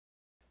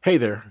Hey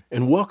there,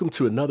 and welcome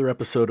to another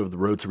episode of The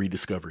Road to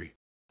Rediscovery.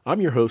 I'm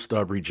your host,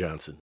 Aubrey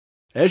Johnson.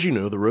 As you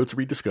know, The Road to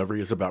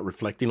Rediscovery is about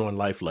reflecting on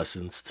life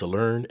lessons to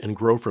learn and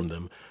grow from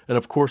them, and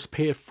of course,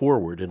 pay it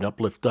forward and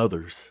uplift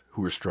others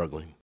who are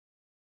struggling.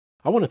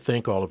 I want to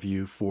thank all of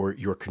you for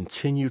your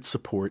continued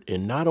support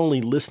in not only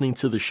listening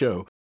to the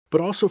show,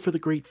 but also for the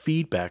great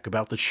feedback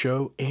about the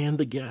show and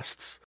the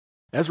guests.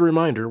 As a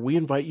reminder, we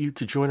invite you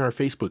to join our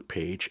Facebook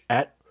page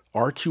at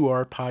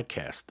R2R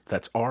Podcast.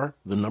 That's R,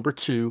 the number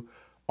 2,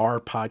 R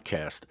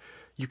Podcast.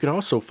 You can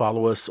also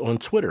follow us on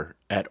Twitter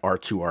at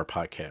R2R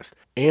Podcast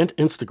and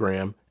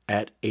Instagram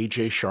at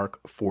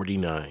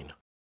AJShark49.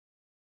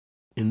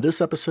 In this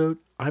episode,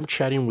 I'm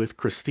chatting with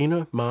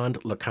Kristina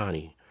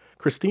Mand-Lakhiani.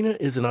 Kristina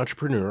is an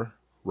entrepreneur,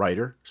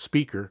 writer,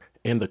 speaker,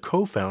 and the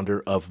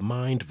co-founder of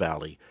Mind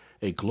Valley,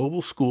 a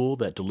global school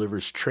that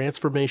delivers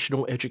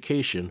transformational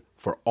education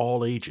for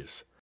all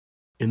ages.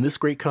 In this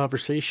great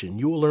conversation,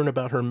 you will learn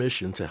about her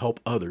mission to help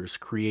others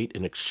create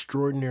an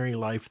extraordinary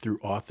life through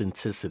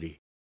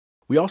authenticity.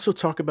 We also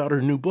talk about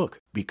her new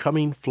book,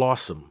 Becoming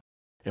Flawsome,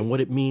 and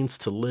what it means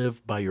to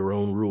live by your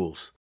own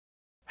rules.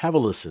 Have a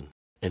listen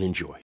and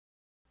enjoy.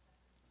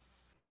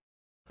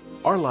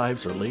 Our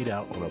lives are laid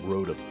out on a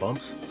road of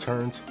bumps,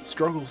 turns,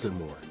 struggles, and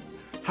more.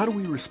 How do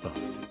we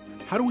respond?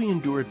 How do we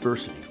endure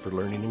adversity for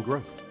learning and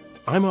growth?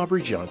 I'm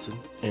Aubrey Johnson,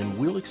 and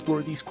we'll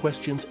explore these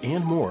questions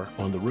and more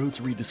on The Road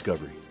to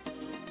Rediscovery.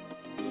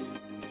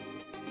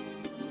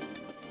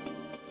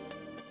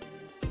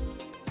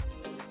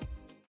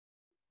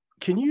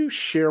 Can you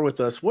share with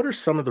us what are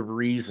some of the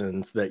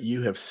reasons that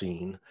you have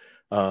seen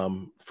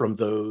from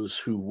those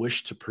who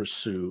wish to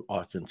pursue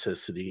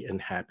authenticity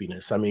and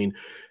happiness? I mean,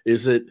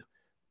 is it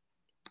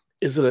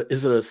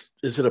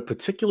a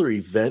particular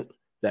event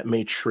that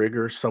may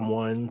trigger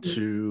someone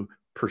to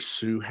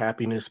pursue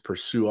happiness,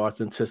 pursue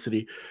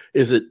authenticity?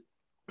 Is it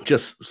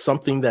just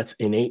something that's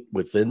innate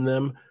within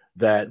them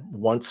that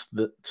wants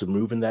to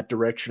move in that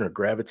direction or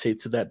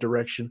gravitate to that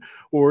direction?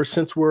 Or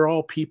since we're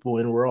all people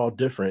and we're all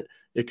different,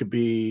 it could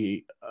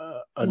be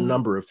a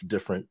number of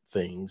different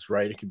things,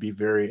 right? It could be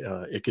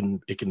it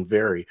can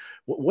vary.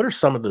 What are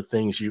some of the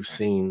things you've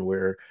seen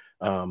where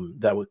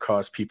that would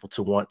cause people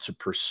to want to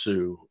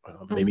pursue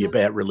maybe a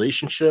bad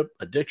relationship,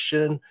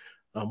 addiction?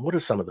 What are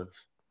some of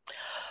those?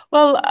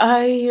 Well,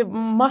 I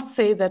must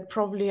say that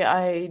probably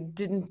I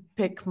didn't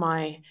pick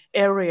my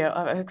area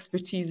of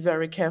expertise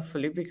very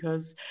carefully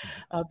because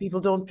people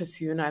don't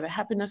pursue neither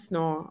happiness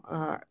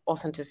nor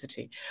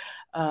authenticity.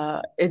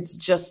 It's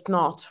just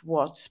not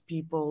what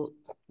people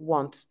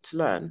want to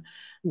learn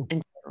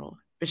in general,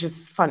 which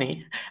is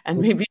funny and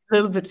maybe a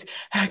little bit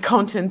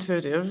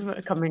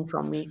counterintuitive coming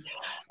from me.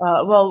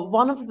 Well,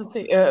 one of the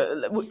things,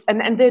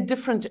 and they're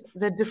different.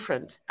 They're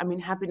different. I mean,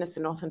 happiness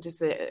and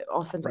authenticity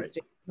is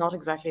not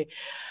exactly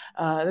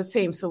the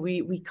same. So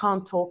we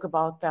can't talk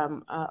about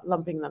them,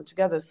 lumping them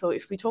together. So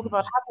if we talk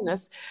about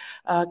happiness,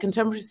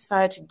 contemporary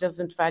society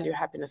doesn't value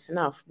happiness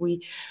enough.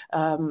 We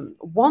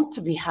want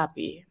to be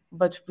happy,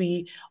 but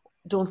we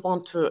don't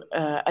want to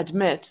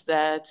admit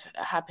that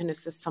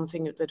happiness is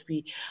something that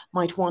we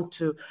might want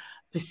to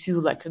pursue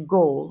like a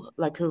goal,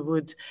 like we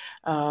would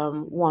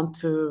want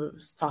to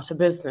start a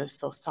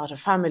business or start a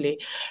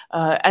family.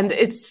 And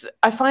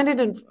I find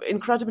it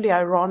incredibly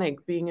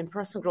ironic, being in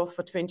personal growth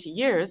for 20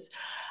 years,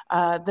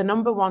 the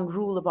number one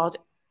rule about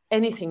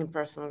anything in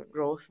personal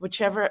growth,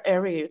 whichever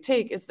area you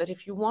take, is that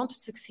if you want to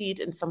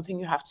succeed in something,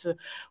 you have to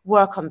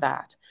work on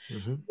that.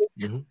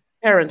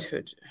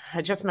 Parenthood.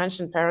 I just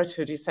mentioned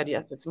parenthood. You said,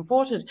 yes, it's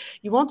important.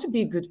 You want to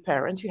be a good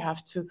parent, you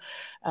have to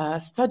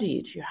study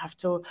it. You have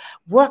to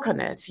work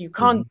on it. You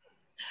can't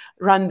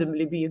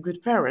randomly be a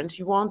good parent.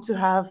 You want to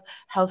have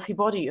healthy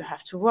body, you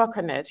have to work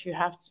on it. You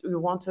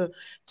want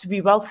to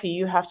be wealthy,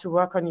 you have to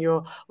work on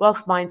your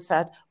wealth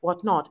mindset,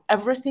 whatnot.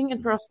 Everything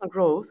in personal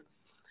growth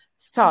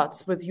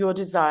starts with your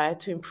desire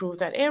to improve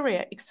that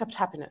area, except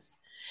happiness.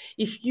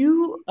 If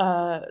you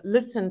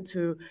listen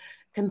to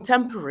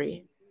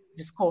contemporary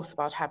discourse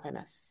about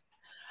happiness,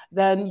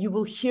 then you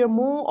will hear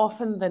more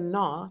often than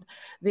not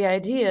the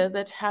idea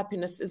that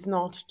happiness is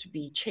not to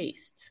be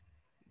chased,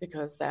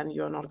 because then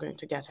you're not going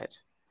to get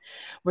it,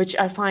 which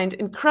I find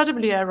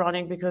incredibly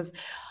ironic, because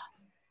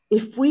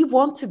if we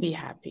want to be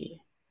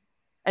happy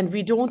and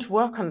we don't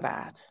work on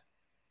that,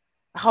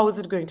 how is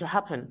it going to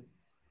happen?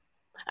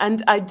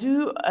 And I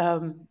do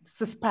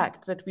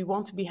suspect that we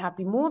want to be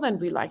happy more than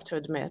we like to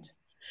admit.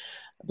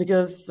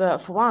 Because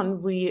for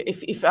one,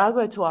 if I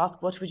were to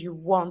ask, what would you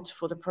want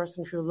for the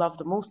person who you love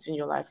the most in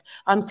your life,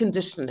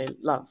 unconditionally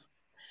love,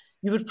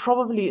 you would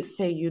probably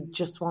say you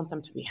just want them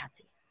to be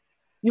happy.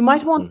 You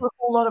might want a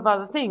whole lot of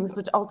other things,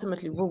 but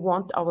ultimately we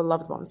want our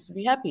loved ones to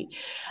be happy.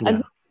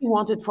 And we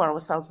want it for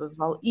ourselves as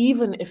well,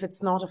 even if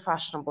it's not a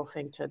fashionable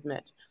thing to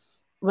admit.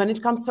 When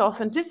it comes to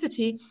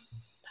authenticity,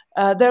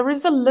 there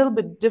is a little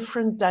bit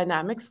different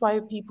dynamics why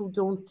people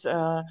don't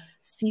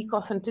seek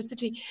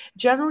authenticity.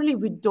 Generally,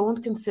 we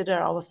don't consider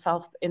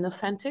ourselves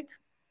inauthentic.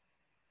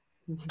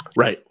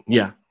 Right.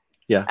 Yeah.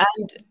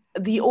 And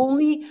the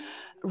only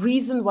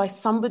reason why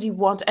somebody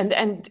wants,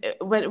 and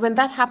when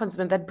that happens,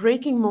 when that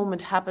breaking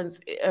moment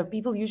happens,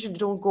 people usually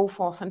don't go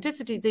for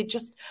authenticity. They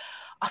just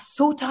are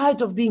so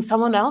tired of being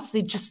someone else.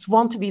 They just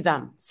want to be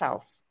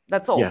themselves.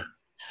 That's all. Yeah.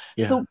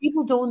 Yeah. So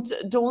people don't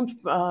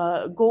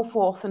go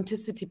for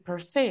authenticity per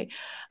se.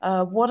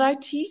 What I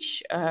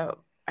teach, at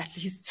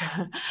least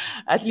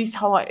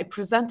how I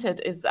present it,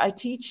 is I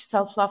teach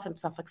self-love and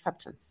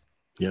self-acceptance.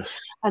 Yes.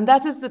 And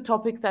that is the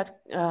topic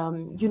that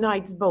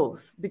unites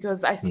both,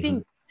 because I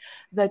think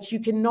that you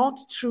cannot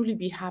truly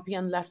be happy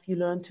unless you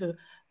learn to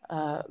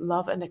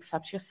love and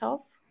accept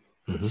yourself.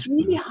 It's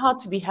really hard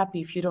to be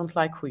happy if you don't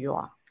like who you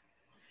are.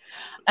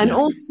 And Yes.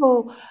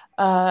 also,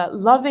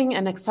 loving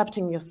and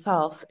accepting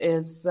yourself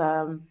is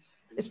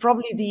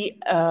probably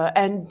the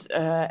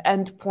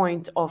end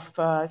point of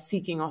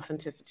seeking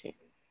authenticity.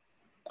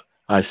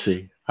 I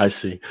see.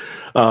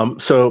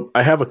 So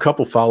I have a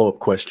couple follow-up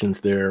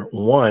questions there.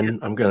 One,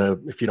 Yes.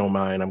 if you don't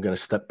mind, I'm gonna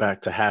step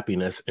back to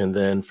happiness, and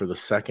then for the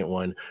second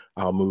one,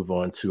 I'll move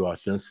on to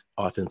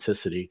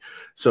authenticity.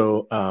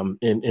 So,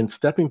 in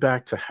stepping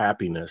back to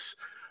happiness,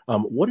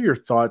 what are your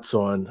thoughts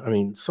on? I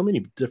mean, so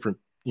many different,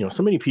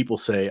 so many people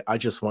say, "I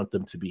just want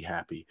them to be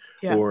happy,"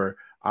 Yeah. or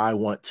 "I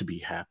want to be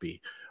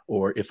happy,"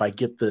 or "If I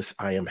get this,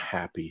 I am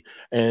happy."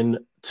 And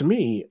to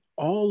me,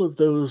 all of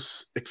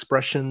those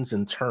expressions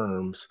and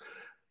terms,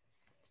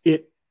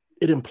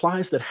 it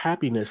implies that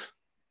happiness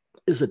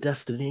is a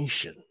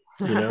destination,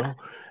 and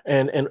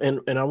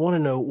I want to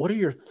know, what are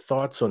your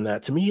thoughts on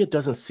that? To me, it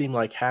doesn't seem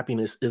like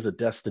happiness is a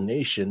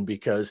destination,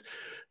 because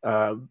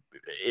uh,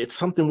 it's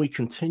something we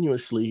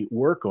continuously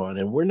work on,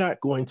 and we're not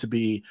going to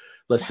be,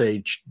 let's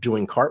say,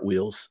 doing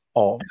cartwheels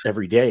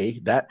every day,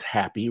 that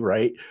happy,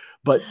 right?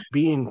 But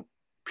being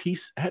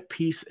at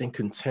peace and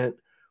content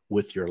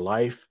with your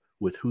life,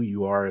 with who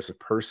you are as a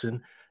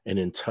person, and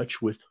in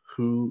touch with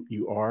who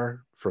you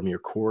are from your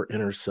core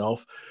inner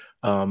self,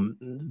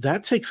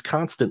 that takes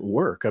constant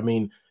work. I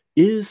mean,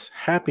 is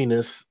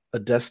happiness a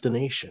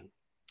destination?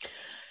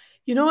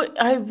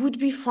 I would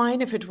be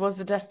fine if it was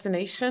a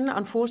destination.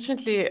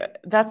 Unfortunately,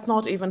 that's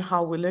not even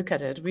how we look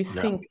at it. We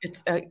No. think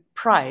it's a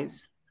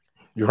prize,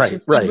 You're which right.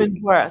 is Right.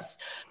 even worse,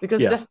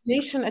 because Yeah.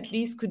 destination at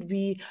least could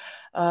be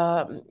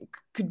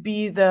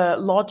the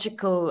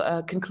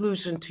logical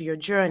conclusion to your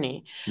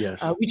journey,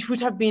 Yes. which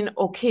would have been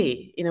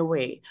okay in a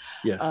way.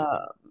 Yes.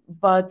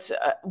 But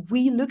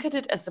we look at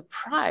it as a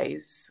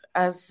prize,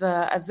 as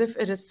if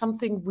it is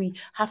something we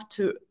have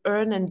to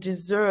earn and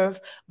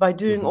deserve by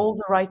doing all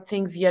the right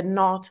things, yet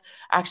not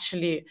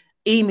actually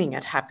aiming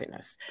at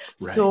happiness.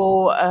 Right.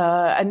 So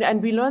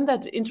and we learn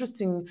that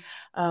interesting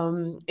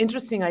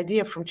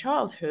idea from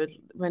childhood.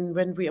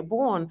 When we are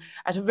born,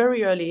 at a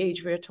very early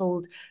age, we are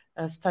told,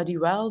 study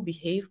well,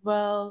 behave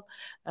well,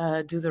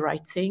 do the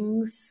right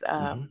things,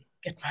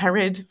 get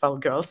married. Well,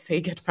 girls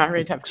say get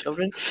married, have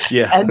children.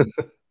 Yeah. And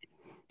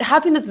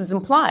happiness is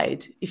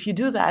implied. If you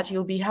do that,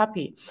 you'll be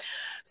happy.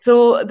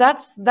 So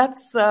that's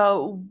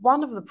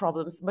one of the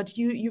problems. But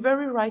you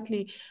very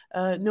rightly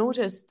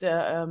noticed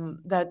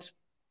that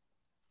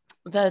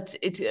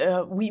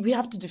we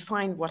have to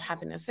define what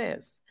happiness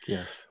is.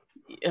 Yes.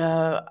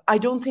 I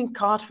don't think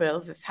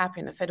cartwheels is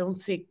happiness. I don't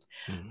think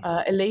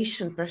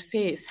elation per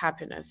se is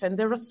happiness. And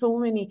there are so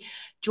many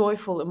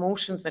joyful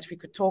emotions that we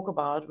could talk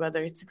about,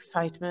 whether it's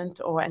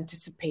excitement or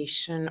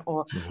anticipation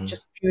or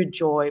just pure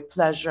joy,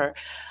 pleasure.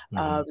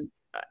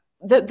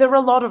 There are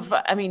a lot of,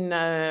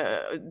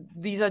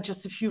 these are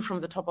just a few from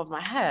the top of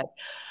my head.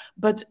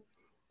 But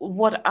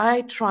what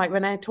I try,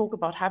 when I talk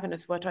about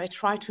happiness, what I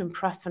try to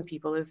impress on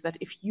people is that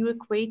if you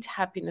equate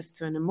happiness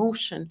to an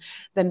emotion,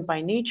 then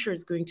by nature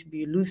it's going to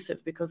be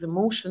elusive, because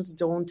emotions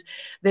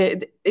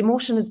the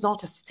emotion is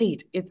not a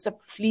state, it's a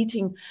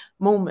fleeting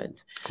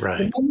moment. Right.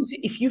 The moment,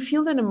 if you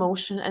feel an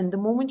emotion, and the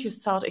moment you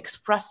start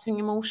expressing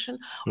emotion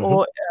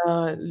or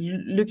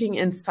looking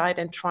inside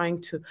and trying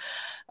to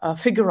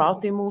figure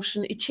out the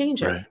emotion, it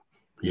changes. Right.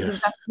 Yes.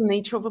 Because that's the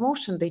nature of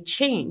emotion. They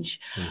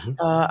change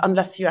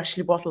unless you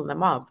actually bottle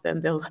them up.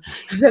 Then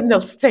they'll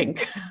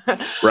stink.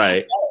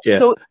 Right. Yeah.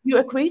 So you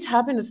equate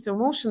happiness to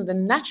emotion,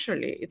 then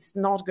naturally it's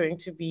not going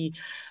to be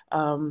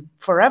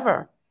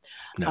forever.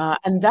 No.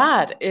 And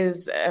that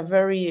is a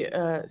very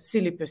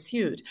silly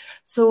pursuit.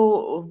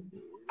 So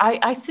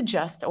I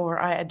suggest, or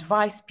I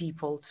advise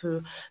people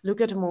to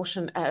look at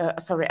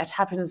at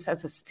happiness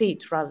as a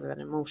state rather than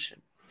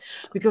emotion.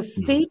 Because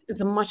state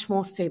is a much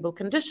more stable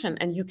condition,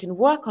 and you can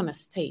work on a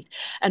state.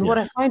 And what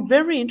I find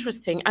very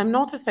interesting, I'm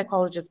not a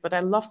psychologist, but I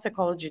love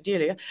psychology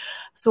dearly.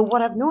 So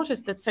what I've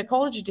noticed, that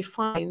psychology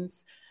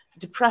defines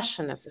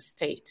depression as a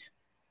state.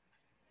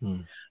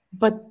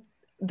 But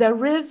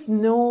there is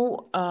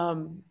no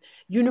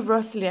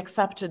universally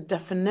accepted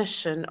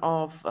definition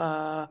of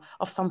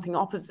something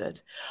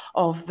opposite,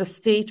 of the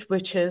state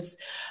which is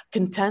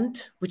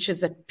content, which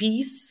is at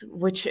peace,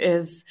 which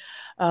is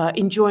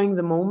enjoying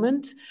the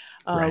moment.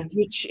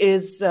 Which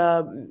is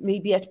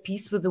maybe at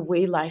peace with the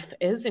way life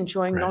is,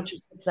 enjoying not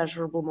just the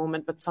pleasurable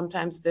moment, but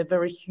sometimes the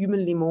very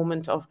humanly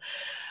moment of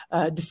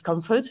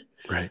discomfort.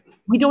 Right.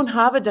 We don't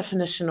have a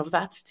definition of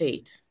that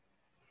state.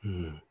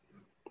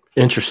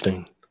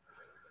 Interesting.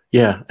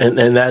 Yeah, and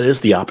that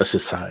is the opposite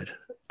side,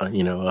 of I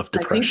think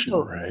depression,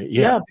 so. right?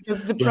 Yeah, Yeah,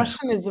 because yeah,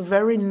 depression is a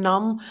very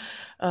numb,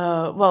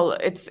 well,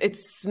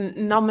 it's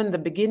numb in the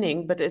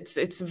beginning, but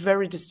it's a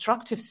very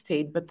destructive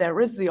state. But there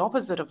is the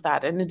opposite of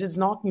that, and it is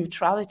not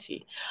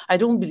neutrality. I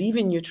don't believe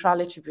in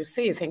neutrality per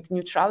se. I think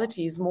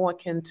neutrality is more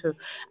akin to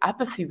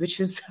apathy, which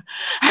is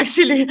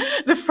actually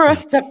the yeah.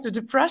 first step to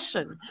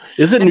depression.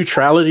 Isn't And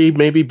neutrality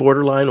maybe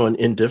borderline on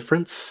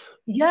indifference?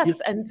 Yeah. yes,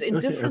 and Okay,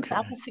 indifference, okay.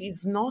 apathy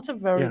is not a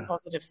very Yeah.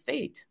 positive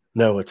state.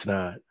 No, it's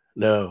not.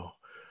 No.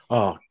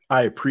 Oh,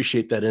 I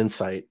appreciate that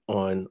insight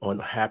on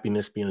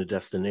happiness being a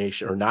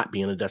destination or not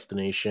being a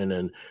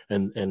destination,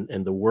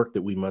 and the work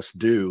that we must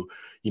do,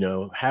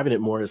 having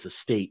it more as a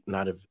state,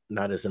 not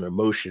as an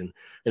emotion.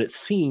 And it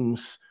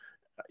seems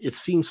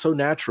so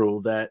natural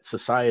that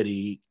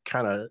society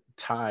kind of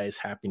ties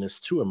happiness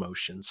to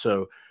emotion.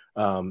 So,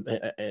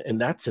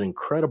 and that's an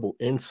incredible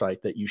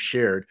insight that you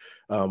shared,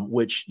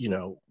 which,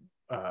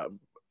 uh,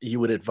 you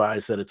would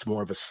advise that it's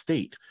more of a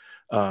state.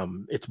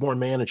 It's more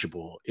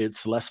manageable,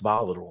 it's less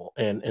volatile,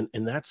 and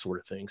that sort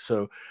of thing.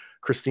 So,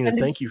 Christina, And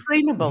it's thank you. Mhm.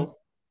 trainable.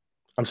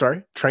 I'm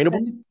sorry, trainable?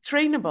 And it's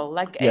trainable,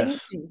 like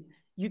Yes. anything.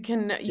 You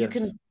Yes.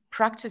 can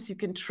practice, you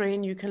can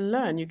train, you can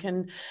learn,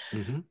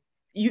 Hmm.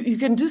 you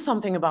can do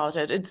something about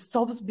it. It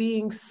stops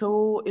being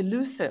so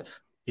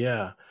elusive.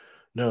 Yeah.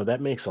 No,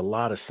 that makes a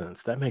lot of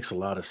sense. That makes a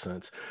lot of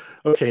sense.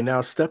 Okay,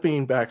 now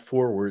stepping back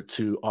forward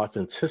to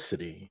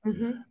authenticity.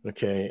 Mhm,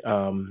 Okay,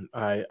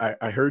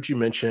 I heard you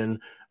mention,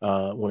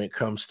 when it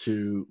comes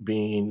to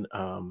being,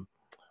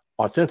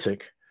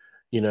 authentic,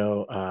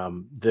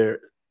 there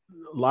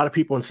a lot of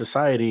people in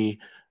society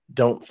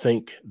don't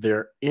think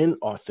they're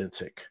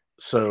inauthentic.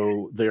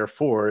 So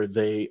therefore,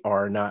 they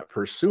are not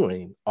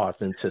pursuing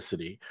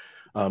authenticity.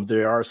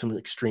 There are some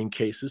extreme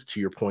cases, to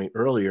your point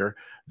earlier,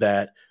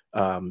 that,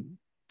 um,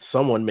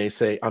 someone may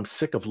say, "I'm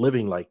sick of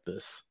living like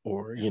this,"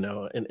 or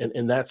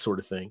and that sort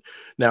of thing.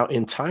 Now,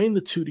 in tying the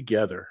two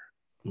together,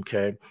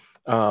 okay,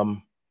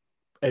 um,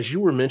 as you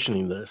were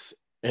mentioning this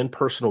and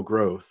personal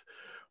growth,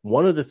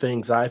 one of the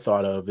things I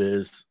thought of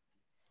is,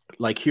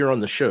 like, here on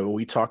the show,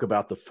 we talk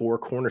about the four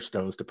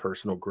cornerstones to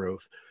personal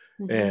growth.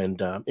 mhm,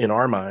 And, in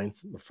our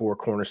minds, the four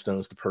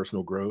cornerstones to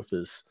personal growth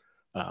is,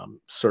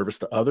 service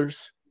to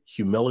others,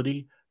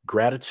 humility,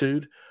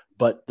 gratitude.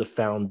 But the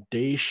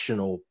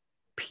foundational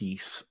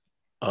piece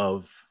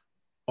of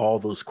all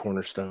those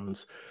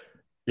cornerstones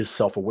is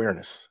self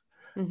awareness.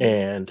 mhm,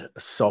 And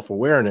self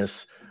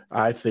awareness,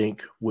 I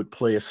think, would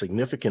play a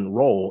significant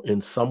role in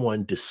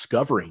someone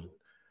discovering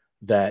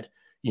that,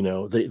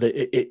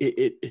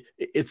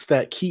 it's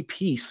that key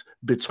piece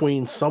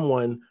between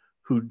someone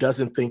who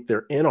doesn't think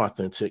they're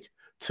inauthentic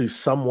to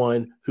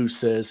someone who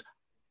says,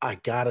 "I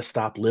gotta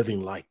stop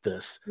living like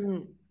this."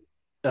 mm.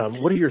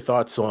 What are your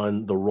thoughts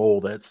on the role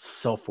that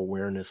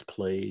self-awareness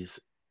plays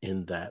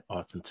in that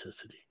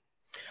authenticity?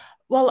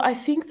 Well, I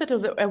think that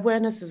the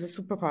awareness is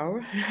a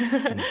superpower.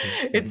 Hmm.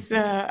 Hmm. It's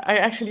I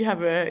actually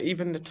have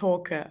even a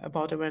talk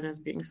about awareness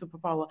being a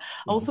superpower. I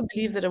Hmm. also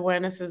believe that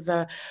awareness is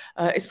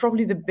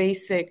probably the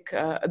basic,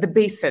 the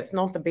basis,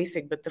 not the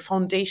basic, but the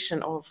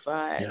foundation of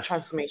Yes.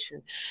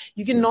 transformation.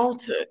 You Yes.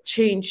 cannot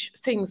change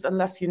things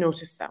unless you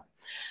notice them.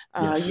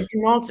 You Yes.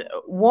 cannot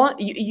want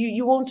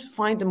you won't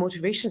find the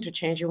motivation to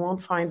change. You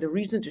won't find the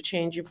reason to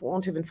change. You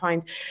won't even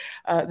find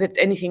that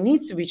anything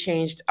needs to be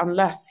changed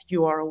unless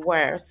you are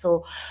aware.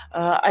 So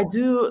I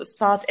do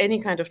start any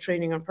kind of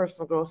training on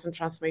personal growth and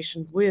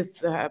transformation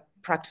with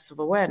practice of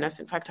awareness.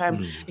 In fact, I'm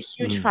Mm. a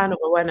huge Mm. fan of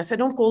awareness. I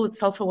don't call it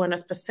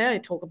self-awareness per se. I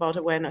talk about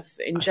awareness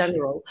in I see.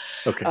 general.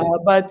 Okay.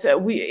 But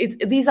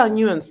these are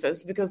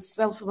nuances because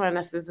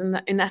self-awareness is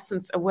in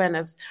essence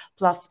awareness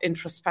plus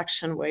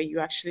introspection, where you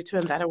actually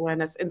turn that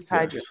awareness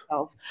inside Yes.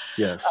 yourself.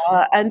 Yes.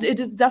 And it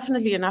is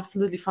definitely an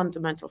absolutely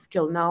fundamental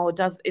skill. Now,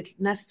 does it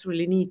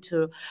necessarily need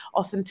to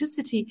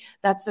authenticity?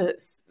 That's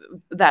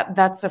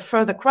a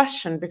further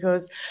question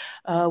because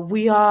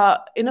we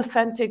are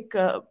inauthentic.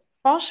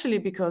 Partially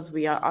because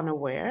we are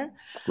unaware,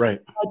 Right.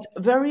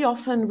 but very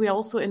often we are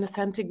also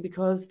inauthentic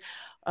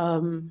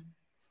um,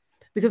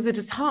 because it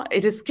is hard,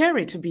 it is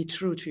scary to be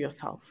true to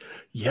yourself.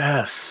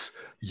 Yes.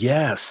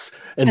 Yes.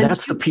 And And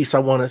that's the piece I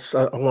want us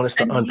to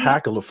you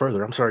unpack a little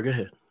further. I'm sorry, go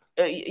ahead.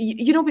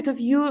 because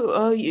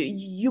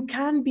you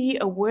can be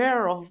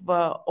aware of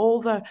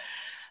all the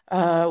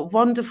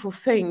wonderful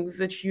things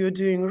that you're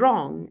doing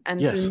wrong and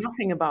doing Yes.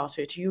 nothing about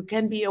it. You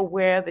can be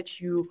aware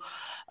that you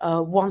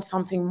want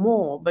something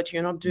more, but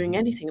you're not doing Mhm.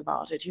 anything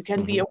about it. You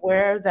can be Mhm.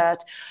 aware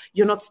that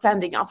you're not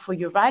standing up for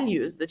your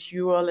values, that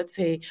you are, let's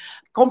say,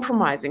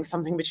 compromising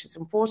something which is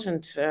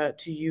important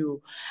to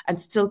you, and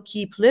still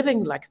keep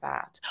living like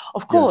that.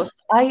 Of Yes.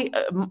 course,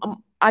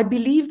 I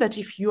believe that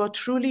if you are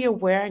truly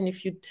aware and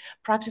if you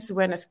practice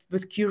awareness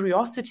with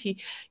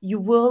curiosity, you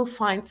will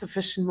find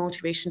sufficient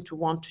motivation to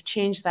want to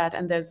change that.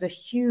 And there's a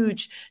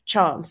huge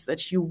chance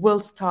that you will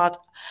start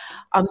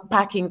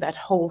unpacking that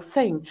whole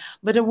thing.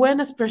 But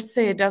awareness per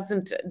se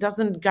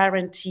doesn't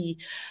guarantee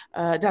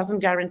a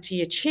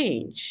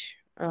change.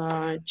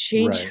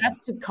 Change Right. has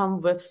to come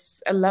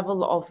with a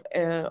level of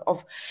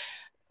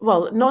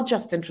well, not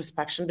just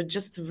introspection, but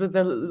just with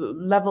a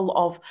level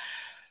of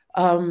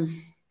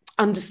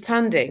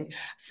understanding.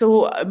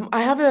 So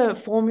I have a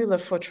formula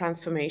for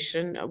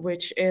transformation,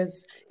 which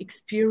is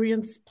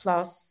experience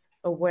plus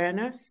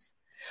awareness.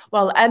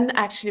 Well, and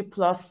actually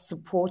plus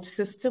support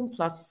system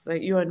plus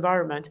your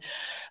environment,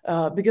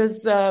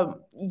 because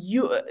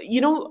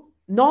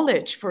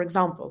knowledge, for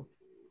example,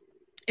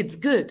 it's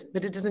good,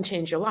 but it doesn't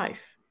change your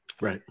life.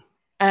 Right.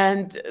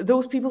 And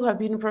those people who have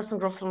been in personal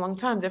growth for a long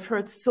time, they've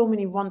heard so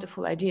many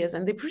wonderful ideas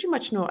and they pretty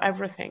much know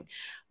everything.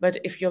 But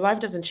if your life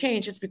doesn't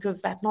change, it's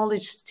because that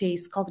knowledge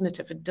stays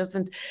cognitive. It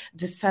doesn't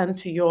descend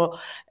to your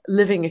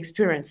living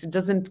experience. It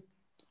doesn't,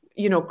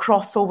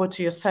 cross over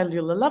to your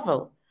cellular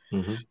level.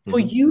 For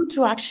you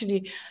to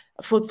actually,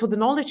 for the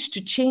knowledge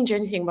to change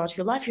anything about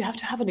your life, you have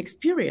to have an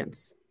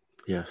experience.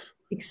 Yes.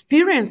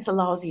 Experience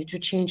allows you to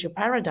change your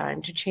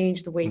paradigm, to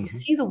change the way you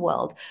see the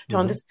world, to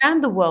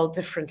understand the world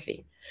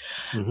differently.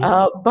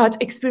 But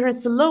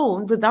experience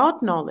alone,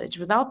 without knowledge,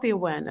 without the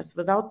awareness,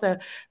 without the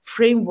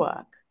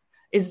framework,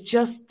 is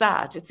just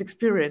that. It's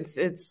experience.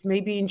 It's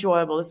maybe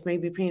enjoyable. It's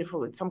maybe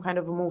painful. It's some kind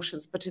of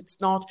emotions, but it's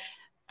not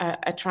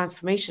a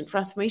transformation.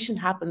 Transformation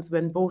happens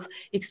when both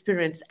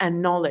experience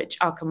and knowledge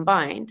are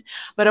combined.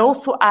 But I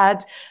also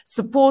add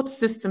support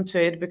system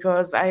to it,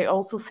 because I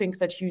also think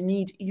that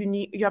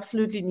you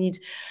absolutely need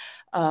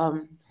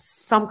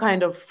some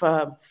kind of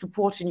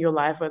support in your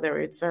life, whether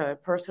it's a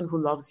person who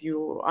loves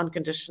you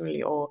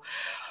unconditionally or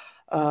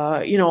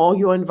or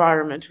your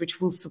environment,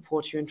 which will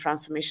support you in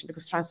transformation,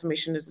 because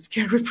transformation is a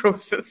scary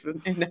process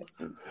in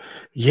essence.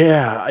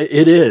 Yeah,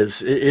 it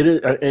is. It is,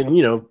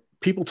 and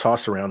people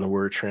toss around the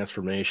word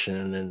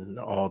transformation in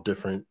all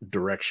different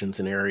directions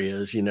and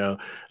areas,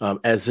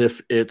 as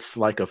if it's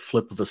like a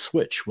flip of a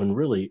switch, when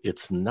really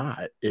it's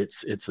not.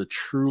 It's a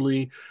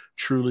truly,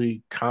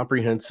 truly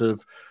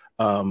comprehensive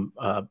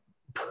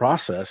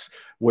process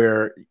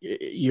where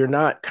you're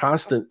not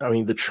constant. I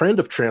mean, the trend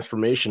of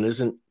transformation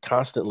isn't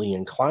constantly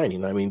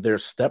inclining. I mean,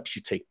 there's steps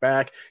you take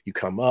back, you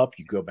come up,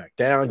 you go back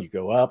down, you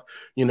go up,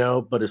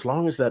 but as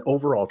long as that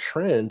overall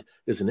trend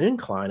is an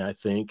incline, I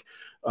think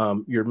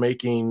you're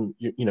making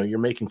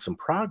some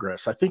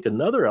progress. I think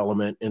another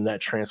element in that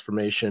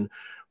transformation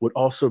would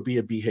also be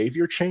a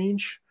behavior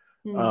change.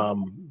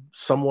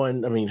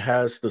 Someone,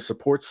 has the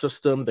support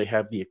system, they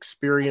have the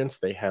experience,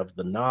 they have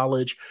the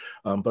knowledge,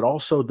 but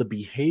also the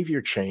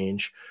behavior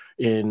change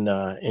in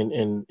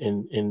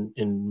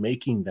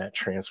making that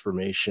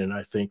transformation,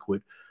 I think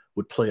would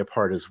play a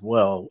part as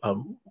well.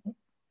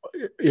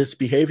 Is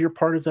behavior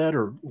part of that,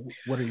 or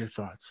what are your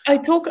thoughts? I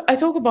talk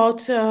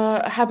about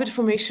habit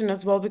formation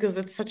as well, because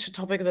it's such a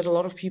topic that a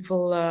lot of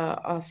people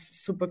are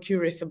super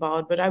curious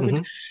about. But I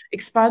would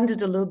expand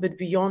it a little bit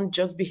beyond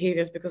just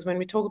behaviors, because when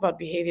we talk about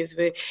behaviors,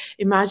 we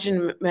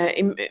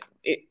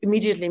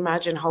immediately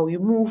imagine how you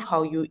move,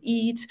 how you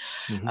eat,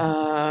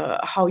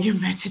 how you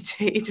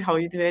meditate, how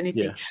you do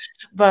anything. Yeah.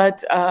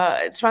 But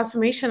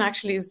transformation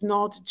actually is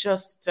not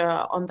just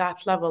on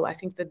that level. I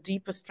think the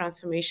deepest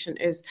transformation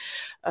is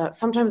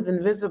sometimes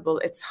invisible.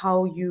 It's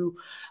how your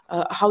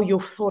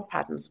thought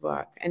patterns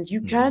work, and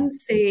you can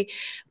say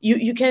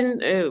you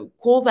can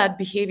call that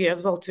behavior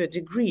as well to a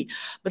degree.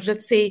 But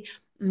let's say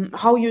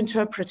how you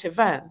interpret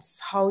events,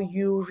 how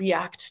you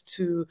react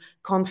to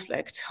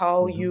conflict,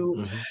 how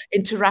you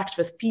interact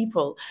with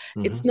people.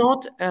 It's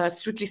not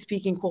strictly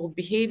speaking called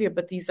behavior,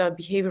 but these are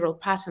behavioral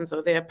patterns,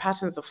 or they are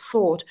patterns of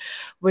thought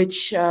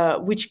which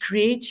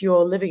create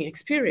your living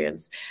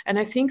experience. And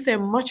I think they're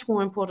much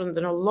more important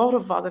than a lot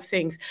of other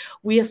things.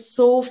 We are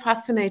so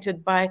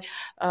fascinated by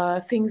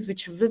things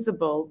which are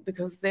visible,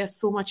 because they're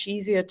so much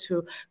easier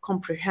to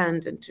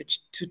comprehend and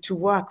to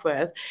work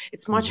with.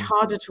 It's much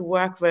harder to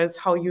work with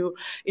how you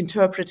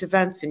interpret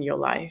events in your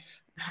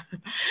life.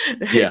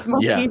 It's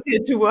much easier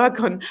to work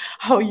on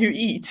how you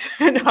eat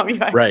and how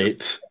you exercise.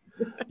 Right.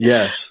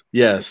 Yes.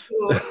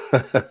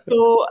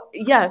 So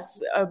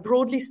yes,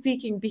 broadly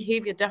speaking,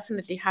 behavior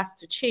definitely has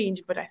to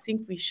change, but I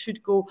think we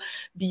should go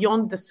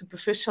beyond the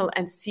superficial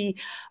and see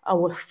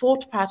our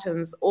thought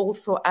patterns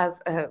also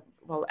as a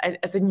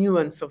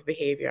nuance of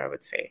behavior, I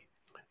would say.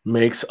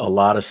 Makes a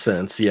lot of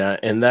sense. Yeah.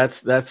 And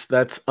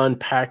that's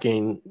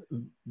unpacking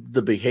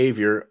the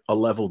behavior a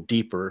level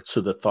deeper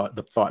to the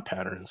thought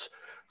patterns.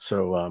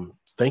 So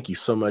thank you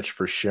so much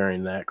for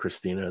sharing that,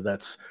 Kristina.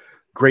 That's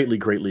greatly,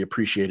 greatly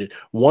appreciated.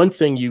 One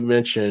thing you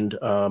mentioned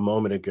a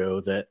moment ago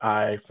that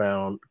I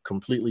found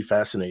completely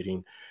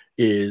fascinating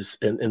is,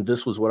 and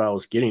this was what I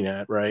was getting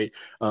at, right?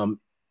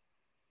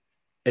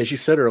 As you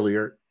said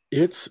earlier,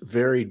 it's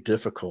very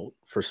difficult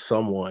for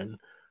someone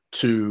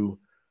to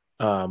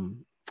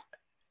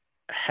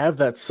have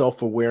that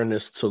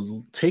self-awareness,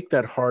 to take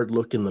that hard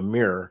look in the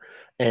mirror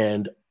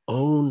and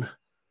own,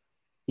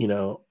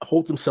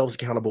 hold themselves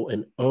accountable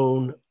and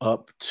own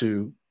up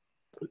to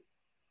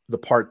the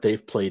part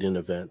they've played in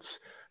events,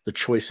 the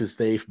choices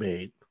they've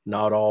made.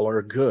 Not all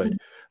are good.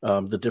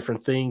 The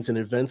different things and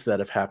events that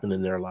have happened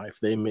in their life,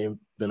 they may have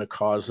been a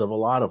cause of a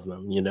lot of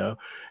them,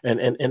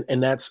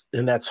 and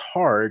that's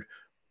hard,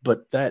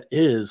 but that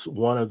is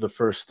one of the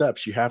first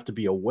steps. You have to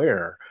be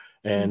aware.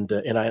 And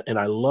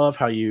I love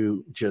how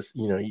you just,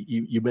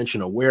 you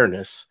mentioned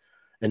awareness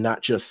and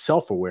not just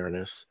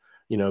self-awareness,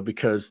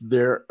 because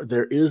there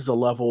is a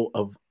level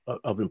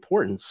of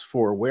importance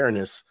for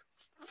awareness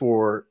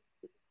for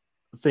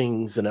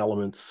things and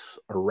elements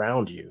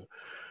around you.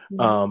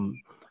 Yeah.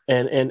 Um,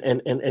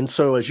 and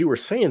so as you were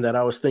saying that,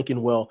 I was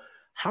thinking, well,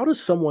 how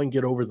does someone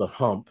get over the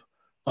hump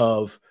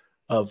of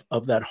of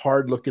that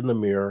hard look in the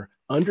mirror,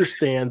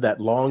 understand that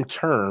long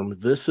term,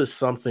 this is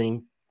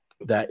something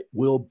that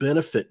will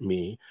benefit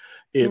me.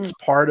 Mm, It's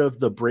part of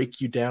the break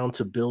you down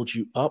to build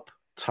you up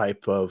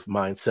type of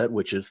mindset,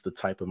 which is the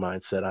type of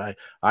mindset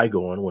I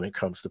go on when it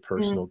comes to mm,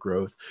 personal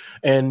growth.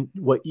 And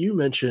what you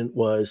mentioned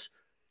was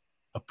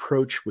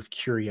approach with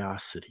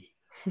curiosity.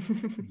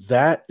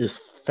 That is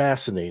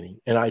fascinating.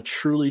 And I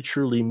truly,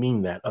 truly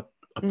mean that. mm,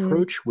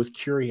 Approach with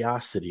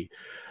curiosity.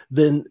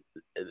 Then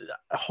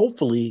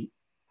hopefully,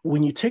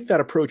 when you take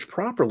that approach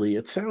properly,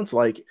 it sounds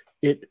like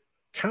it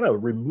kind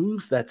of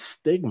removes that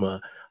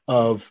stigma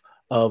of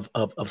of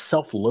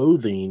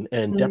self-loathing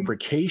and mm.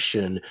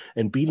 deprecation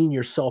and beating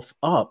yourself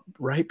up,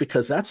 right?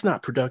 Because that's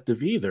not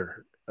productive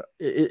either.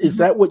 Is Mhm.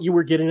 that what you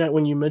were getting at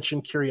when you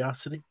mentioned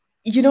curiosity?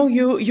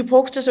 You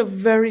poked at a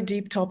very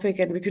deep topic,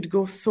 and we could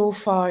go so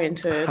far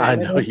into it, I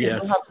and I know, don't think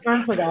we'll yes. have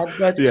time for that.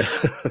 But Yeah.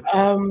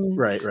 um,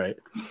 Right, right.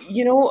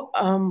 you know,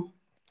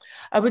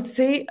 I would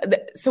say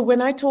so.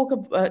 When I talk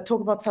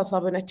about self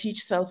love, when I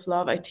teach self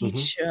love, I Mm-hmm.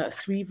 teach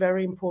three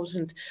very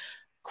important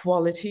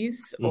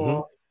qualities, Mm-hmm.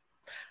 or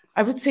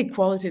I would say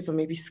qualities, or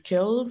maybe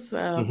skills,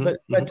 Mm-hmm. but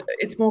Mm-hmm.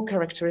 it's more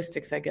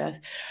characteristics, I guess,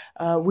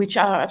 which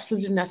are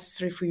absolutely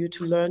necessary for you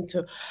to learn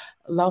to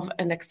love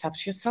and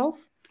accept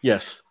yourself.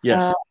 Yes,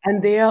 yes.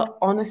 And they are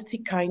honesty,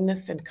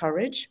 kindness, and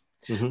courage.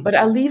 Mm-hmm. But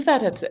I'll leave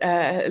that at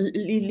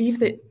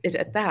it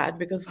at that,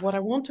 because what I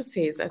want to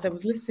say is, as I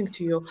was listening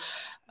to you,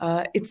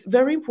 it's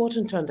very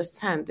important to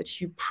understand that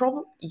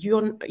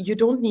you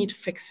don't need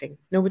fixing.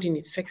 Nobody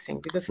needs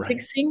fixing, because Right.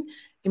 fixing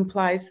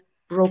implies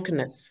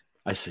brokenness.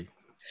 I see.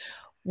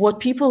 What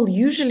people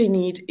usually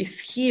need is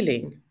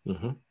healing,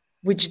 Mm-hmm.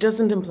 which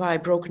doesn't imply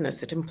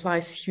brokenness. It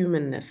implies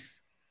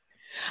humanness.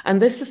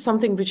 And this is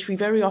something which we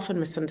very often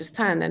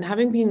misunderstand. And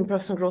having been in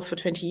personal growth for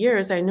 20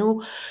 years, I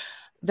know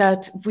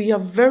that we are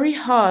very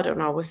hard on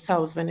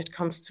ourselves when it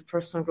comes to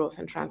personal growth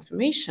and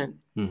transformation.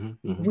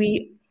 Mm-hmm. Mm-hmm.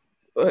 We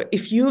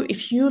if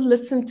you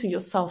listen to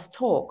your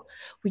self-talk,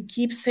 we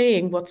keep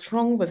saying, what's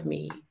wrong with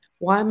me?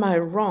 Why am I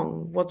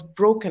wrong? What's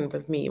broken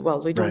with me?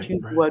 Well, we don't Right,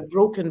 use the right. word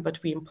broken, but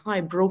we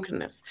imply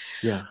brokenness,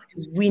 Yeah,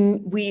 because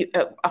we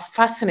are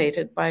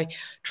fascinated by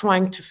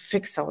trying to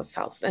fix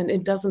ourselves, and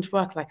it doesn't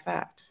work like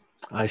that.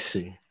 I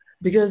see.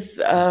 Because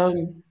I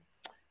see.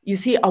 you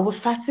see, our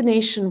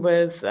fascination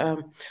with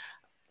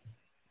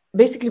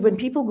basically, when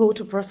people go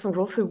to personal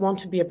growth, they want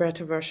to be a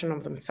better version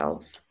of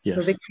themselves. So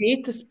they Yes.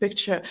 create this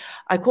picture.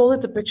 I call it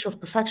the picture of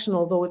perfection,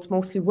 although it's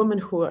mostly women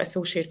who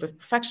associate with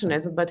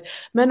perfectionism, but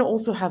men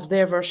also have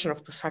their version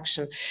of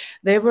perfection.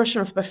 Their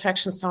version of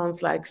perfection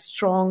sounds like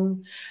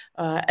strong,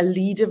 a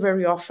leader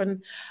very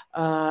often,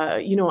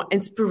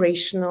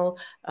 inspirational,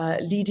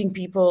 leading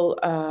people,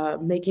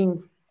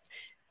 making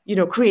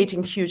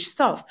creating huge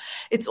stuff.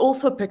 It's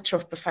also a picture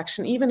of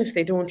perfection, even if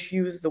they don't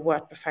use the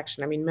word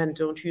perfection. I mean, men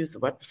don't use the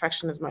word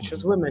perfection as much as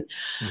Mm-hmm. women.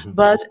 Mm-hmm.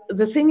 But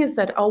the thing is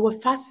that our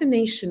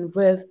fascination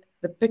with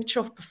the picture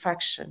of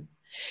perfection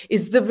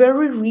is the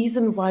very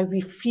reason why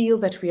we feel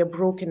that we are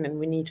broken and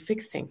we need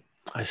fixing.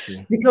 I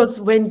see. Because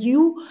when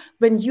you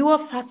are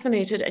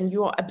fascinated and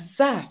you are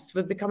obsessed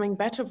with becoming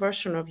better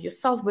version of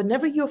yourself,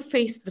 whenever you're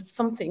faced with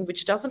something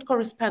which doesn't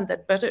correspond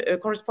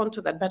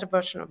to that better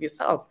version of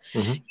yourself,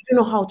 Mm-hmm. you don't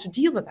know how to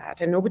deal with that,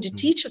 and nobody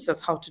teaches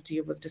us how to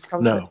deal with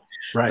discomfort. No.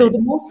 So Right.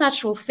 the most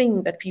natural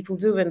thing that people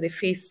do when they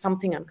face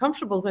something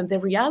uncomfortable, when their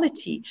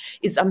reality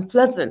is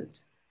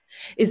unpleasant,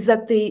 is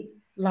that they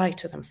lie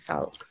to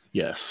themselves.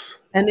 Yes.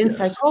 And in Yes.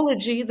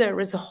 psychology, there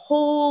is a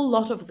whole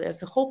lot of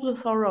this, a whole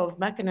plethora of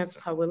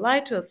mechanisms how we lie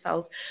to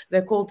ourselves.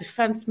 They're called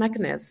defense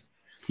mechanisms.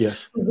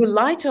 Yes. So we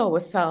lie to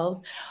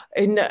ourselves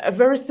in a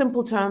very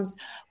simple terms.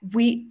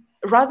 We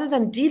rather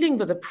than dealing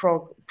with a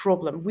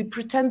problem, we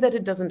pretend that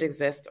it doesn't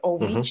exist, or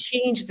we Mm-hmm.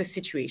 change the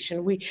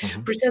situation. We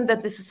Mm-hmm. pretend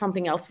that this is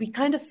something else. We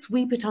kind of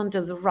sweep it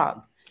under the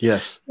rug.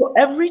 Yes. So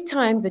every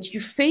time that you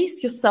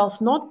face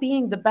yourself not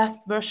being the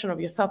best version of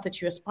yourself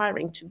that you're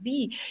aspiring to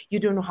be, you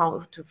don't know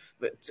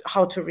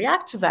how to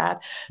react to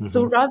that.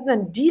 So Mm-hmm. rather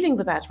than dealing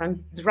with that,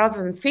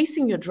 rather than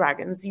facing your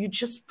dragons, you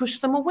just push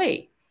them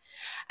away.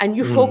 And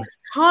you Mm.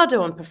 focus harder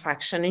on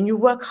perfection, and you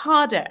work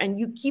harder, and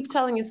you keep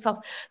telling yourself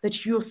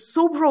that you're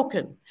so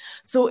broken.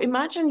 So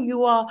imagine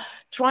you are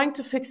trying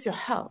to fix your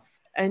health,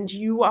 and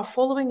you are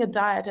following a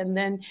diet, and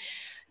then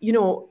you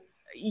know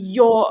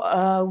your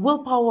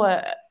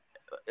willpower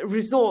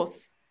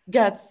resource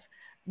gets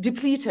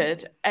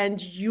depleted,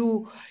 and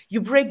you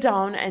break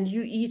down and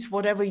you eat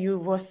whatever you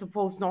were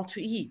supposed not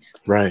to eat.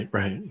 Right.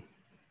 Right.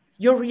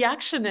 Your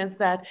reaction is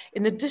that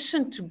in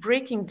addition to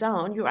breaking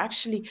down, you're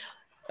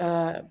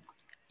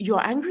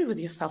angry with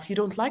yourself. You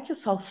don't like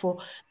yourself for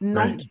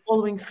not Right.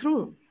 following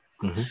through.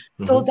 Mm-hmm.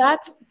 So Mm-hmm.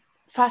 that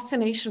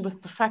fascination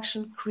with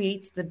perfection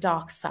creates the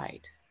dark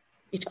side.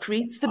 It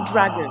creates the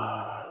dragon.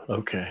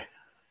 Okay.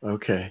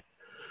 Okay.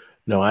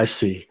 No, I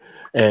see.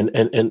 And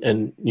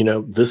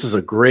this is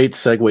a great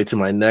segue to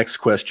my next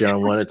question. I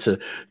wanted to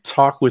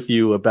talk with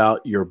you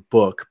about your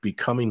book,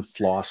 Becoming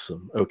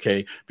Flawsome,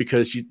 okay?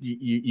 Because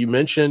you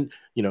mentioned,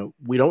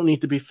 we don't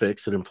need to be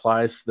fixed. It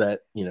implies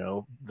that,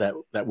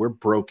 that we're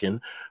broken.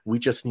 We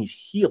just need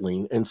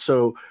healing. And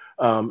so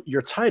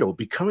your title,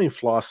 Becoming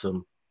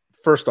Flawsome,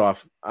 first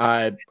off,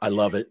 I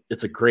love it.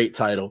 It's a great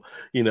title,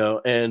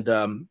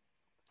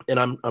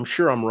 and I'm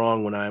sure I'm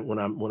wrong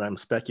when I'm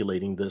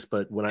speculating this,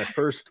 but when I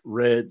first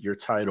read your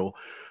title,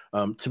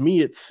 to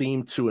me it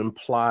seemed to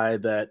imply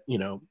that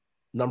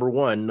number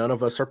one, none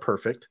of us are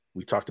perfect.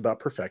 We talked about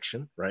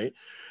perfection, right?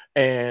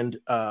 And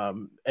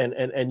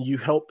you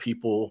help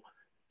people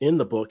in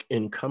the book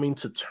in coming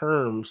to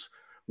terms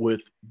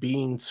with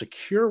being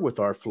secure with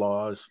our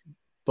flaws,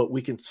 but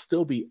we can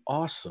still be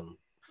awesome.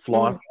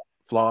 Mm.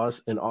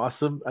 Flaws and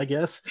awesome, I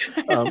guess.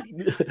 Um,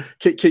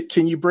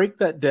 can you break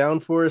that down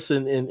for us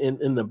in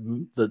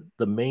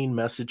the main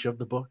message of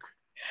the book?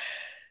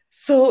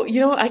 So,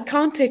 I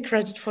can't take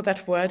credit for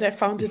that word. I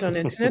found it on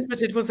internet,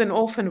 but it was an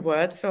orphan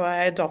word, so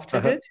I adopted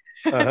Uh-huh. it.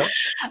 Uh-huh.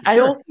 I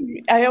Sure. also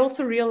I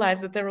also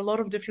realized that there are a lot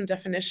of different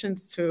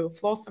definitions to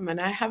flawsome, and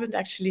I haven't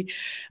actually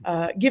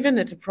given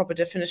it a proper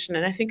definition,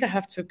 and I think I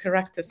have to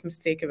correct this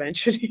mistake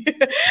eventually.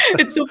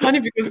 It's so funny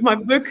because my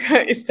book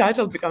is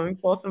titled "Becoming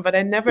Flawsome," but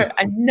I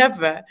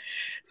never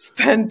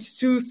spent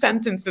 2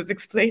 sentences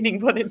explaining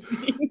what it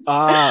means.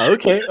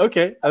 Okay.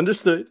 Okay.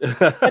 Understood.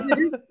 But it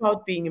is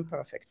about being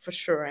imperfect, for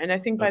sure. And I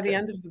think by the Okay.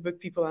 end of the book,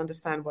 people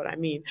understand what I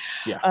mean.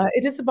 Yeah.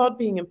 It is about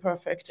being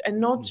imperfect and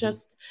not Hmm.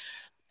 just.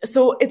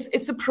 So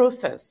it's a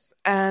process,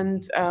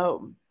 and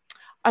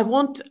I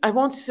want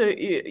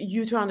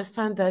you to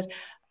understand that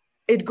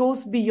it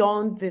goes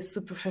beyond the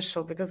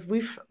superficial, because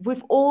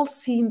we've all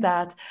seen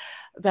that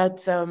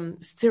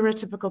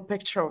stereotypical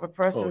picture of a Oh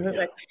person who's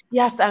yeah. like,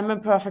 yes, I'm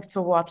imperfect,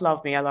 so what?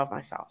 Love me, I love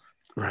myself.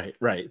 Right.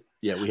 Right.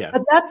 Yeah, we have.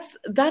 But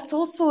that's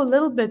also a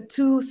little bit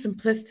too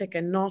simplistic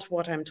and not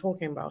what I'm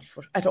talking about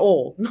at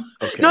all. Not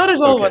Okay.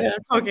 at all what Okay.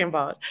 I'm talking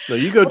about. No,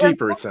 you go What I'm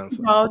deeper, it talking sounds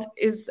like. about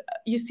is,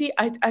 you see,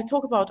 I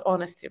talk about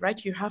honesty,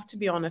 right? You have to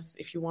be honest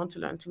if you want to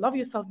learn to love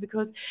yourself,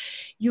 because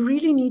you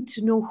really need to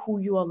know who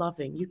you are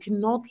loving. You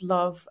cannot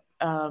love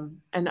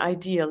an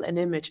ideal, an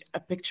image, a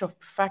picture of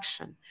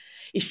perfection.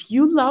 If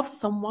you love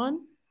someone,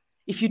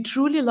 if you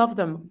truly love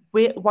them,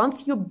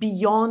 once you're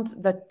beyond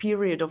that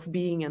period of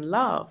being in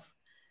love,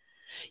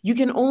 you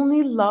can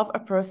only love a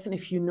person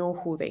if you know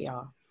who they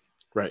are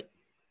Right.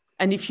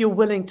 and if you're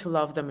willing to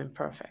love them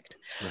imperfect.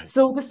 Right.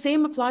 So the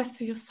same applies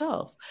to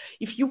yourself.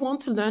 If you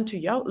want to learn to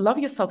love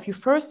yourself, you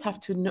first have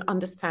to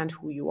understand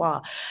who you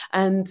are.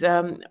 And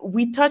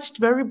we touched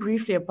very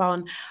briefly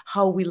upon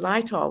how we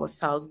lie to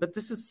ourselves, but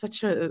this is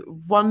such a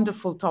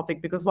wonderful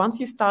topic, because once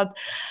you start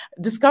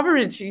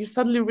discovering it, you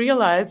suddenly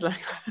realize,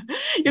 like,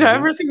 Hmm.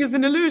 everything is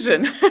an illusion.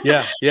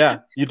 Yeah. Yeah.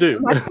 You do.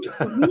 My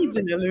picture of me is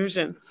an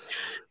illusion.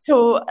 So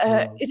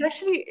Mm. it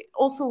actually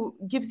also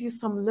gives you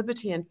some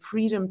liberty and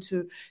freedom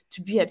to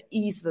be at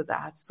ease with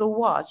that. So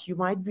what? You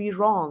might be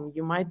wrong.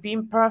 You might be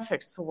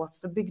imperfect. So what's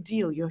the big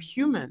deal? You're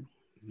human.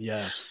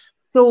 Yes.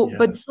 So,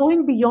 but Yes.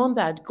 going beyond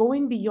that,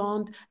 going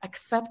beyond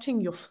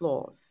accepting your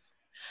flaws,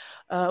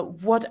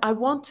 what I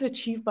want to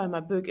achieve by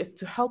my book is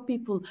to help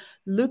people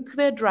look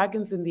their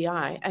dragons in the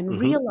eye and Hmm.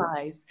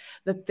 realize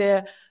that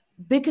their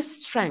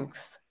biggest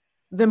strength,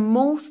 the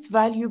most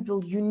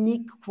valuable,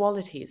 unique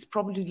qualities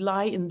probably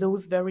lie in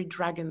those very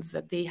dragons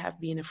that they have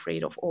been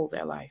afraid of all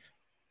their life.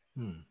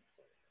 Hmm.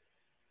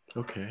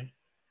 Okay.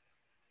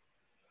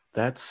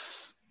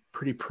 That's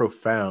pretty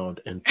profound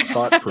and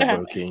thought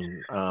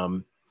provoking.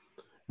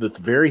 The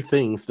very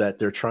things that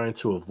they're trying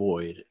to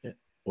avoid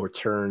or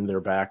turn their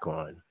back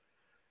on,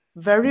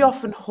 Very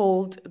often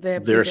hold their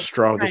their biggest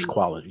strongest strength.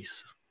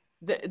 qualities.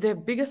 Their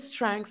biggest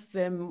strengths,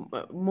 their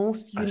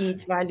most I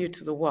unique see. value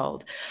to the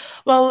world.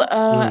 Well,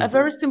 a Mm.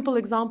 very simple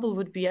example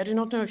would be, I do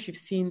not know if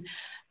you've seen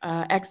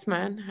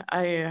X-Men.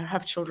 I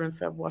have children,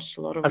 so I've watched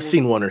a lot of I've movies.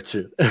 seen one or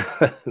two,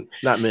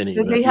 not many,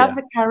 They but have yeah.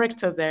 the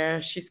character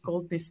there. She's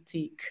called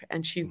Mystique,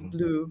 and she's Hmm.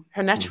 blue.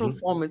 Her natural Hmm.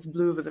 form is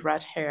blue with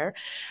red hair,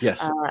 Yes.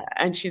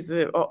 and she's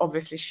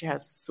obviously she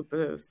has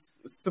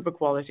super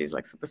qualities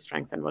like super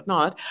strength and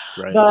whatnot.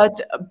 Right. But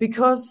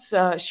because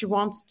she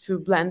wants to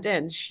blend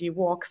in, she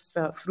walks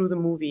through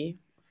the movie.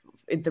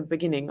 In the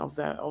beginning of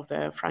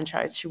the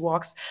franchise, she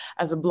walks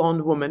as a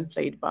blonde woman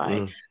played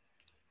by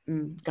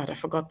Mm. God, I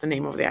forgot the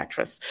name of the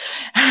actress,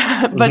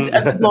 but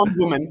as a Mhm. blonde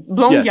woman,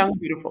 blonde, Yes. young,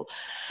 beautiful.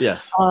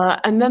 Yes.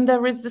 And then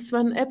there is this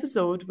one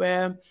episode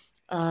where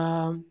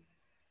um,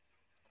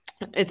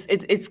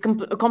 it's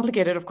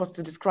complicated, of course,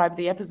 to describe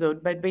the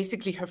episode, but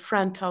basically her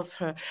friend tells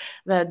her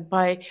that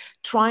by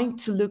trying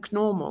to look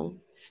normal,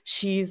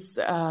 she's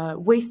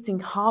wasting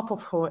half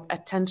of her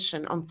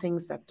attention on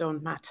things that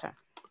don't matter.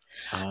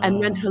 And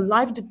when her Ah.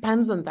 life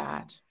depends on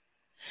that,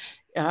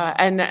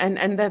 and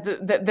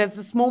there's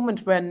this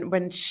moment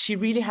when she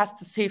really has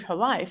to save her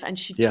life, and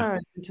she Yeah.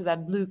 turns into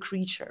that blue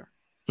creature.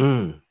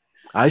 Mm.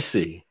 I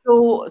see.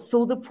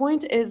 So the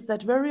point is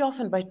that very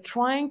often by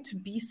trying to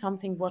be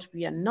something what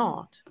we are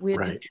not, we're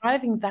Right.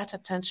 depriving that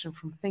attention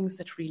from things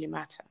that really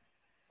matter.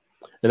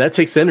 And that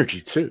takes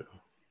energy too.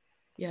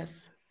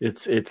 Yes.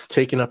 It's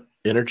taking up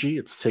energy,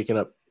 it's taking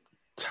up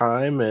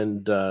time,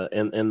 and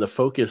the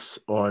focus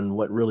on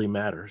what really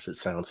matters, it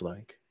sounds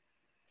like.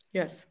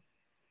 Yes.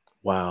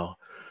 Wow.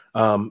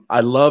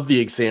 I love the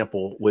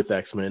example with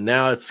X-Men.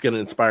 Now it's going to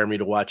inspire me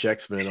to watch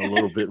X-Men a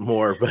little bit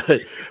more,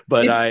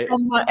 but It's I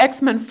from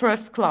X-Men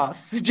First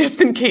Class,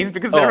 just in case,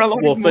 because there are oh, a lot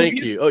of well, thank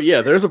movies. you. Oh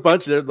yeah, there's a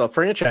bunch there. The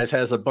franchise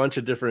has a bunch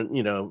of different,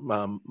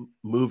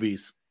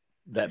 movies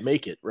that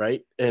make it,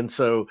 right? And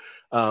so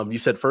you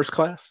said First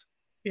Class?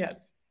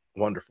 Yes.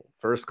 Wonderful.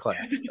 First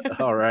Class.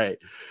 All right.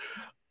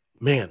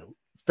 Man,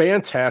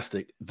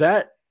 fantastic.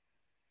 That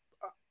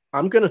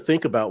I'm going to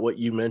think about what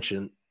you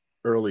mentioned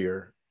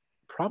earlier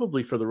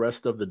probably for the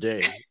rest of the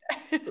day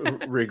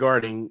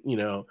regarding,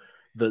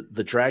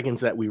 the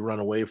dragons that we run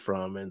away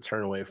from and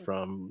turn away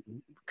from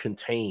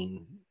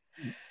contain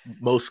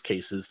most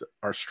cases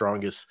our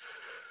strongest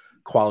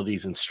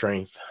qualities and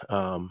strength.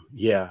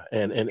 Yeah,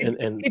 and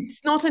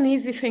It's not an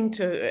easy thing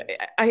to,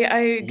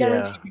 I yeah,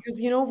 guarantee,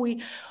 because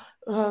we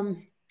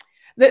um,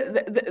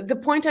 the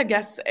point, I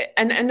guess,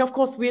 and of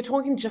course we are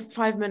talking just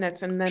 5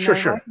 minutes, and then sure, I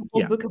write sure, a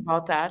whole yeah, book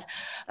about that.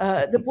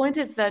 The point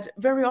is that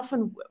very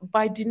often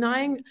by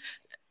denying,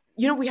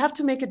 we have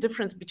to make a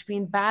difference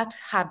between bad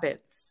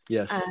habits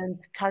yes, and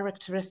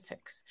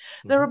characteristics.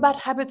 There hmm are bad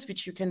habits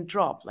which you can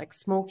drop, like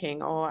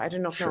smoking, or I do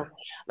not know, sure,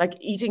 like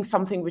eating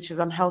something which is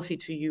unhealthy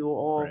to you,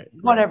 or right,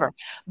 whatever.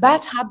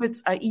 Bad right,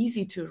 habits are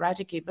easy to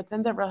eradicate, but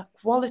then there are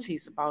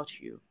qualities about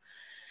you.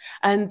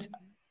 And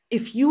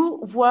if you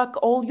work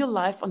all your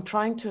life on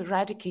trying to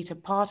eradicate a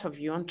part of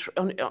you,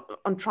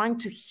 on trying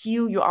to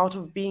heal you out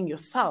of being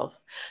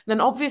yourself,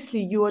 then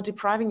obviously you are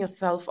depriving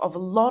yourself of a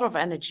lot of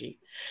energy.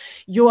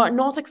 You are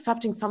not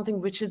accepting something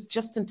which is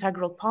just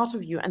integral part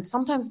of you. And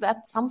sometimes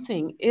that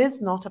something is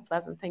not a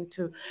pleasant thing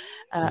to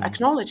mm-hmm,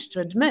 acknowledge,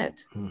 to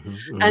admit.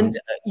 mm-hmm, And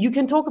you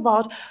can talk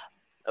about,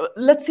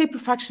 let's say,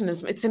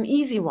 perfectionism. It's an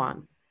easy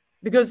one,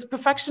 because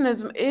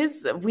perfectionism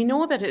is, we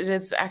know that it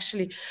is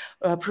actually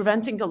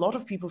preventing a lot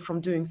of people from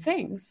doing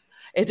things.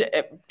 It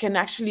can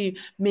actually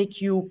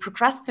make you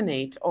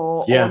procrastinate,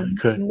 or yeah,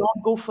 good, not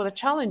go for the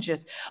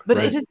challenges. But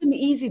it right, is an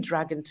easy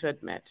dragon to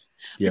admit,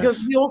 because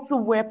yes, we also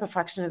wear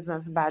perfectionism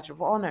as a badge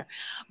of honor.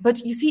 But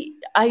you see,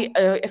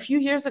 a few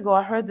years ago,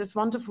 I heard this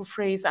wonderful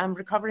phrase, "I'm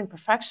recovering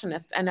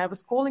perfectionist," and I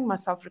was calling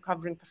myself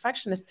recovering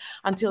perfectionist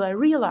until I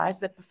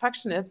realized that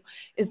perfectionism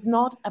is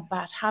not a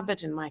bad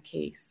habit in my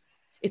case.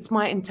 It's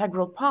my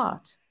integral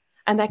part.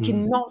 And I mm,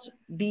 cannot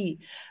be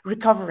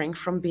recovering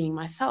from being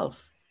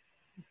myself.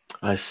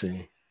 I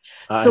see,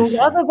 I So see,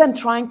 rather than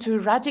trying to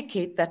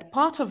eradicate that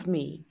part of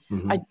me,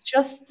 hmm I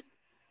just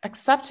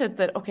accepted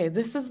that, okay,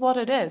 this is what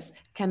it is.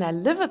 Can I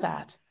live with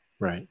that?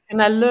 right.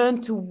 Can I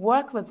learn to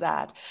work with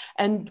that?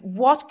 And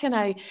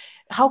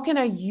how can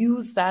I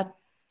use that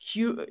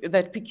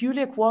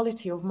peculiar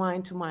quality of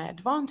mine to my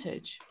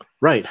advantage?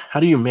 Right. How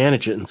do you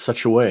manage it in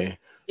such a way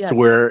to Yes.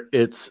 where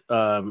it's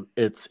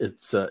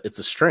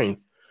a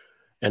strength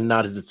and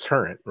not a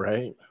deterrent,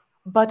 right?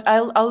 But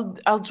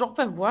I'll drop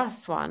a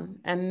worse one,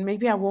 and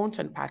maybe I won't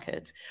unpack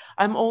it.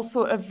 I'm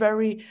also a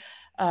very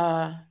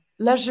uh,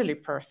 leisurely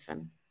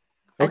person.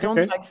 I don't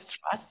Okay. like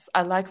stress.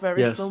 I like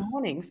very slow Yes.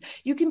 mornings.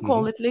 You can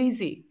call hmm it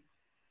lazy,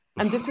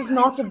 and this is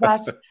not a bad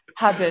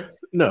habit.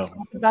 It's No.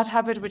 not a bad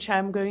habit which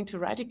I'm going to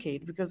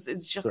eradicate, because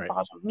it's just Right.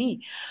 part of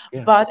me.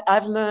 Yeah. But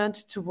I've learned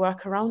to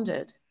work around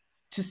it,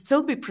 to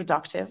still be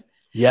productive. And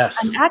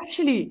Yes.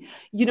 actually,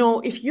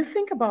 if you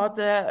think about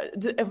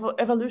the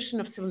evolution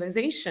of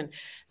civilization,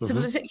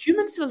 hmm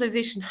human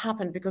civilization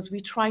happened because we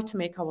tried to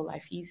make our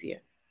life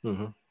easier.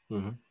 hmm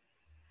hmm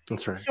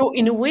That's right. So,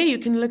 in a way, you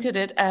can look at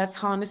it as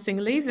harnessing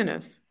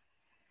laziness.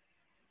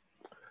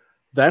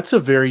 That's a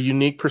very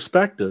unique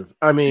perspective.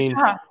 I mean,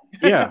 Yeah.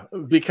 yeah,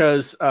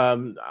 because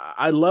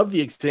I love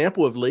the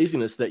example of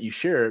laziness that you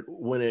shared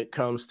when it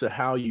comes to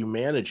how you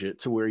manage it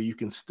to where you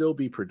can still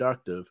be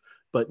productive,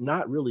 but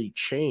not really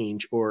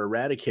change or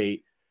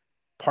eradicate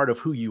part of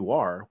who you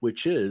are,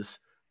 which is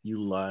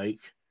you like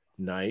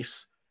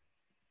nice,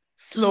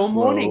 Slow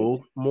mornings.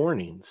 slow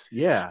mornings.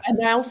 Yeah.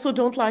 And I also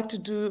don't like to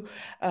do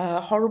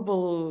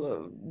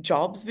horrible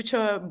jobs which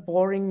are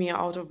boring me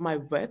out of my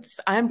wits.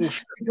 Well,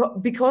 sure.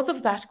 Because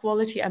of that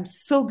quality, I'm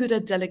so good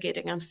at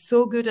delegating. I'm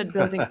so good at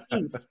building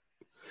teams.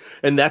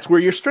 And that's where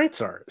your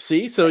strengths are.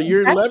 See? So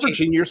you're Exactly.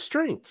 leveraging your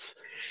strengths.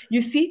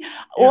 You see,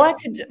 or Yeah. I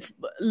could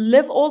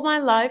live all my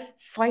life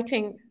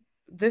fighting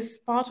this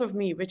part of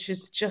me, which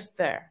is just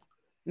there,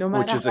 no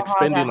Which matter is how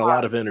hard I expending a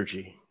lot hard. of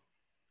energy.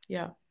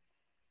 Yeah.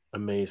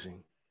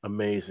 Amazing.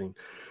 Amazing.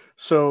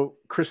 So,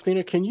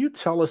 Christina, can you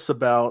tell us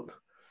about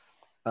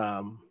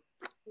um,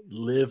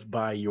 live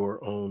by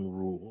your own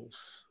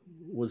rules?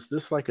 Was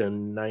this like a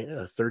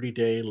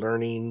 30-day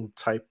learning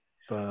type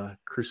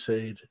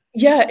crusade?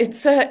 Yeah,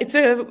 it's a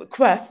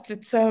quest.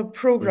 It's a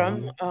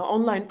program, Mm-hmm.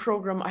 online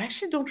program. I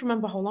actually don't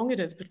remember how long it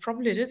is, but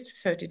probably it is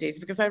 30 days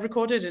because I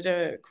recorded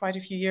it quite a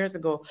few years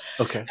ago.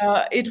 Okay.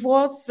 It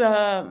was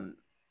uh,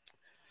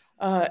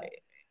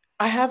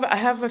 I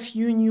have a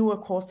few newer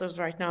courses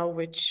right now,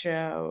 which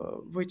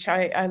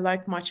I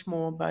like much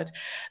more. But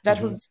that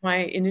Mm-hmm. was my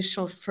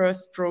initial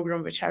first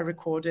program, which I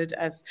recorded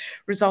as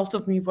result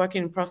of me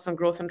working in personal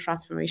growth and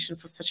transformation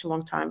for such a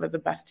long time with the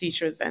best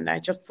teachers, and I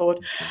just thought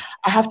Okay.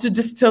 I have to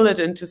distill it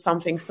into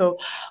something. So,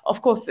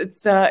 of course,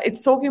 it's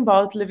talking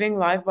about living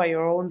life by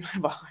your own.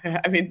 Well,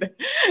 I mean,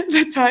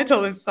 the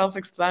title is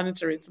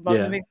self-explanatory. It's about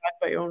Yeah. living life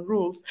by your own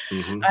rules,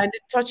 Mm-hmm. and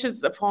it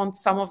touches upon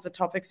some of the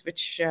topics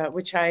which uh,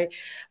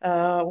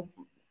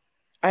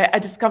 I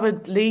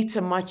discovered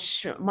later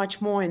much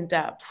more in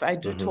depth. I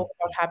do Mm-hmm. talk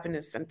about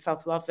happiness and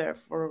self-love there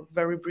for a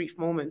very brief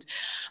moment,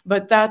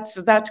 but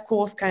that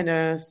course kind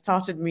of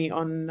started me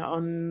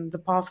on the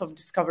path of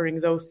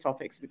discovering those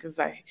topics because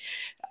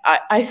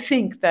I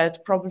think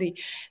that probably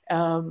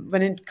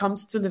when it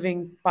comes to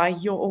living by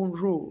your own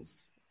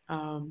rules,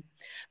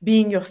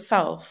 being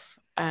yourself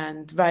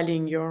and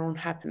valuing your own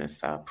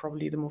happiness are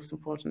probably the most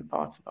important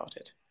parts about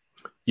it.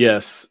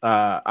 Yes,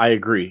 I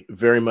agree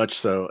very much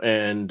so.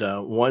 And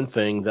one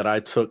thing that I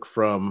took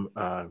from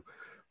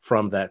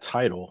that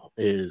title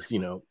is,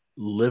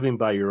 living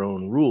by your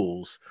own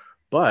rules,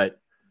 but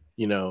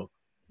you know,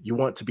 you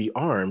want to be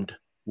armed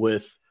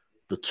with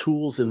the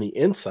tools and the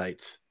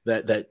insights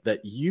that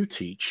you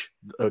teach,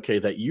 okay,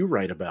 that you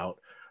write about.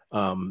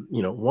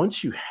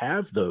 Once you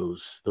have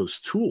those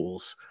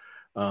tools,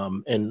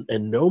 and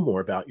know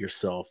more about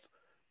yourself,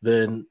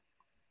 then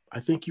I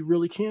think you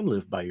really can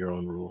live by your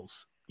own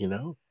rules,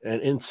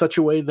 and in such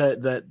a way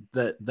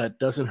that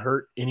doesn't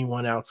hurt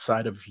anyone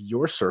outside of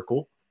your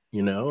circle,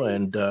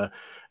 and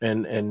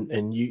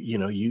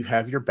you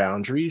have your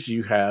boundaries,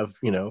 you have,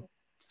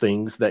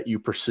 things that you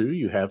pursue,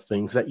 you have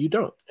things that you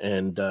don't,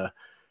 and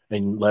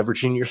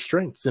leveraging your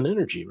strengths and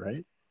energy,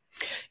 right?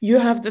 You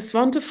have this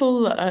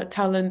wonderful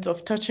talent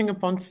of touching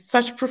upon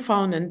such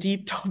profound and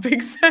deep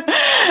topics.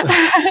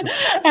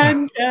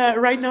 And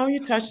right now,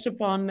 you touched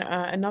upon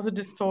another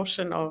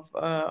distortion of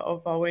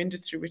our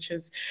industry, which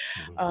is,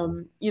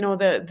 Mhm.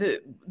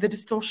 the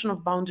distortion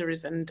of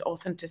boundaries and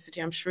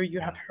authenticity. I'm sure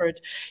Yeah.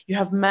 you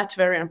have met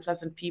very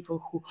unpleasant people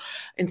who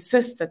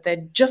insist that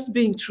they're just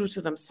being true to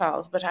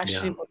themselves, but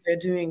actually, Yeah. what they're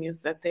doing is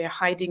that they're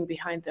hiding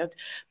behind that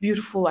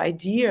beautiful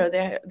idea.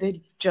 They're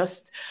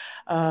just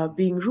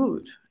being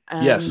rude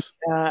and Yes.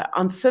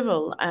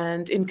 uncivil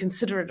and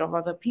inconsiderate of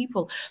other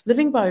people.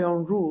 Living by your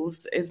own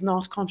rules is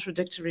not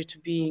contradictory to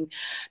being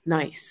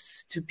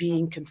nice, to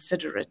being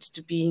considerate,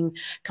 to being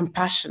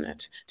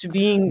compassionate, to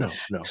being No.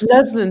 No.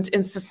 pleasant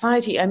in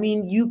society. I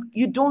mean,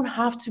 you don't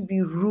have to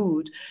be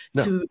rude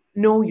No. to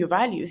know your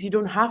values. You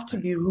don't have to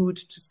Right. be rude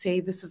to say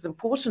this is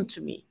important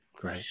to me.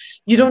 Right.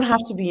 You don't Right.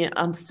 have to be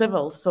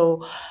uncivil.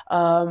 So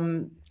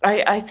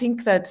I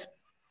think that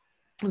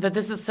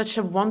this is such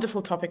a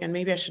wonderful topic, and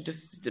maybe I should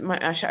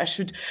I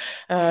should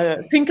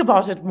think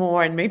about it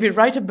more and maybe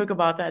write a book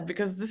about that,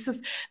 because this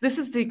is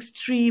the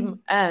extreme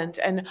end,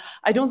 and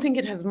I don't think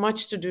it has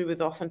much to do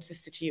with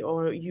authenticity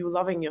or you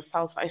loving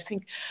yourself. I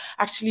think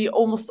actually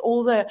almost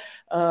all the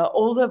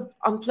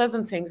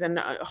unpleasant things and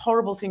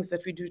horrible things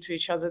that we do to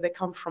each other, they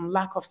come from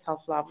lack of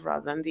self-love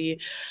rather than the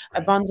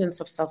Right. abundance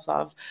of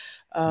self-love.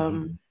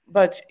 Hmm.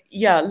 But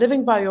yeah,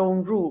 living by your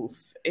own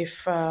rules,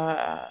 if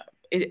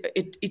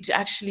it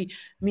actually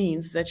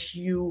means that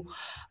you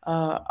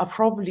are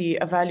probably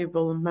a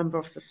valuable member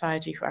of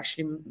society who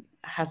actually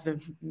has a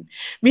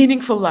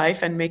meaningful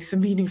life and makes a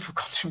meaningful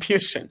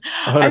contribution.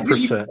 I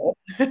believe 100%. so.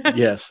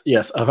 Yes,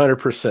 yes,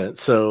 100%.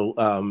 So,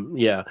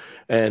 yeah,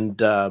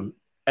 and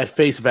at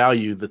face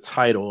value, the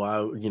title,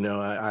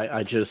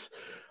 I just,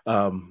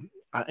 and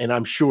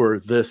I'm sure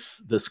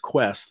this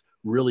quest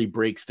really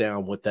breaks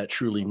down what that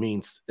truly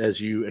means,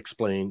 as you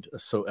explained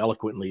so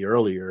eloquently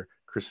earlier,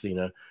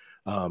 Christina.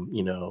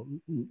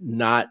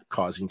 Not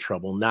causing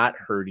trouble, not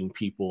hurting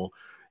people,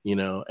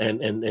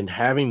 and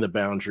having the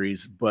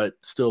boundaries, but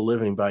still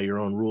living by your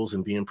own rules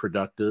and being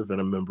productive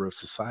and a member of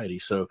society.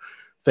 So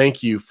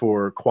thank you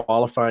for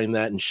qualifying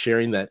that and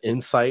sharing that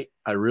insight.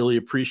 I really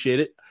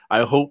appreciate it.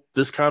 I hope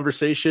this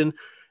conversation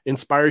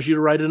inspires you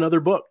to write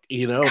another book.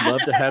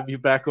 Love to have you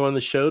back on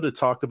the show to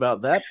talk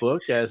about that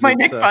book, as My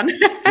it's next one.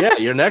 yeah,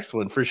 your next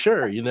one for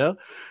sure.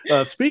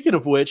 Speaking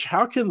of which,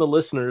 how can the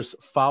listeners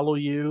follow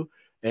you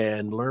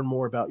and learn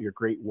more about your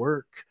great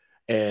work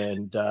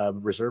and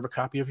reserve a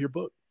copy of your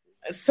book?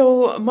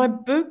 So my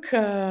book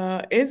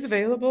is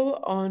available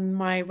on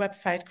my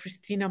website,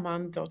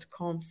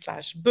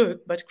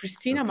 kristinamand.com/book, but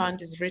Kristina Okay.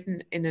 Mand is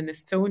written in an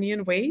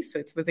Estonian way, so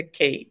it's with a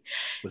K.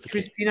 With a K.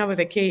 Kristina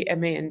with a K,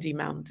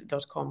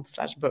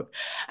 mand.com/book.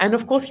 And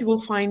of course, Okay. you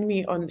will find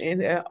me on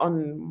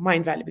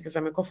Mind Valley, because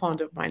I'm a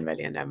co-founder of Mind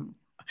Valley and I'm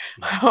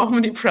Mhm.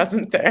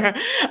 omnipresent there.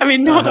 I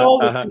mean, not Uh-huh. all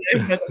the Uh-huh.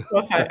 time, but of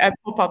course I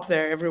pop up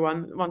there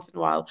once in a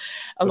while,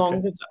 along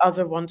Okay. with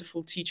other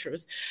wonderful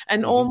teachers.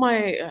 And Hmm. all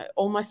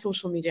my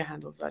social media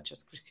handles are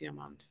just Kristina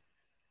Mand.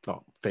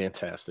 Oh,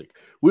 fantastic.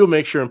 We'll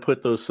make sure and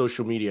put those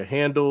social media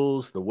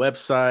handles, the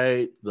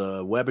website,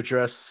 the web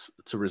address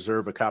to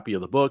reserve a copy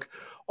of the book.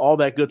 All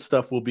that good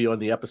stuff will be on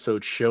the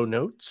episode show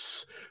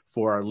notes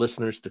for our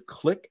listeners to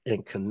click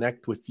and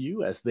connect with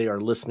you as they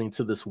are listening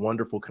to this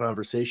wonderful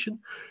conversation.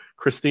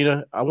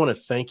 Kristina, I want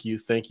to thank you.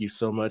 Thank you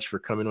so much for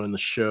coming on the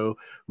show.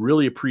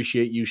 Really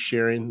appreciate you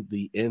sharing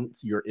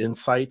your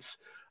insights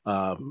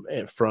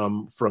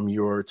from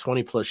your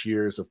 20 plus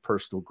years of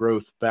personal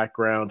growth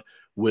background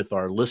with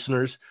our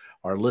listeners.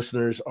 Our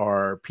listeners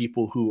are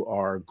people who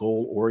are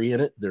goal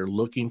oriented. They're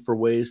looking for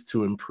ways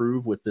to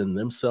improve within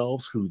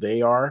themselves, who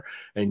they are.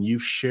 And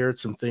you've shared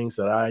some things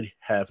that I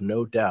have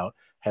no doubt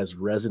has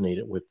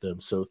resonated with them.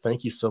 So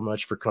thank you so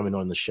much for coming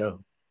on the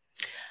show.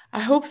 I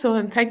hope so.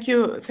 And thank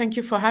you. Thank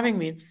you for having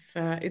me.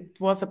 It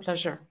was a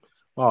pleasure.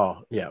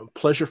 Oh, yeah.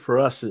 Pleasure for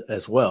us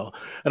as well.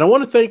 And I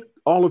want to thank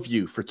all of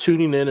you for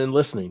tuning in and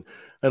listening.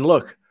 And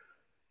look,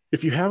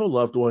 if you have a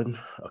loved one,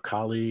 a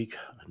colleague,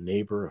 a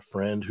neighbor, a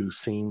friend who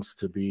seems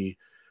to be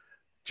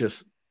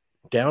just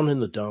down in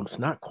the dumps,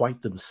 not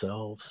quite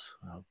themselves,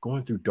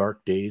 going through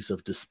dark days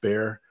of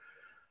despair,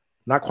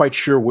 not quite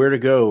sure where to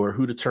go or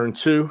who to turn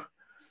to,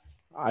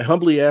 I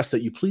humbly ask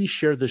that you please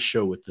share this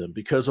show with them,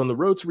 because on the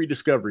road to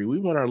rediscovery, we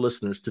want our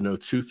listeners to know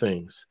two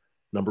things.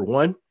 Number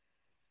one,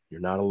 you're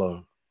not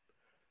alone.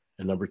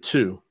 And number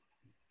two,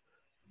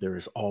 there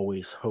is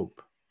always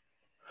hope.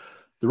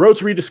 The road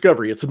to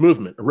rediscovery, it's a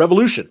movement, a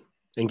revolution.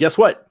 And guess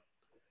what?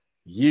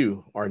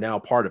 You are now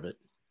part of it.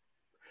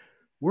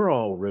 We're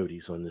all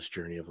roadies on this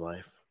journey of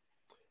life.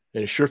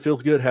 And it sure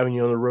feels good having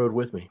you on the road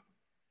with me.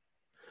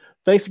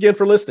 Thanks again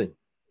for listening.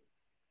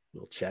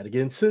 We'll chat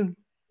again soon.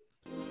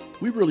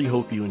 We really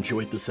hope you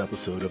enjoyed this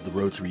episode of The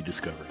Road to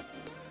Rediscovery.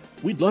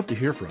 We'd love to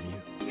hear from you.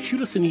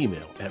 Shoot us an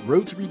email at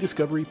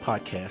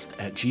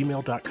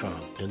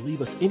roadtorediscoverypodcast@gmail.com and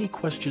leave us any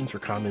questions or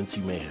comments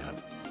you may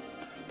have.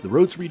 The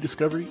Road to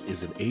Rediscovery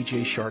is an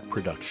AJ Shark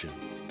production.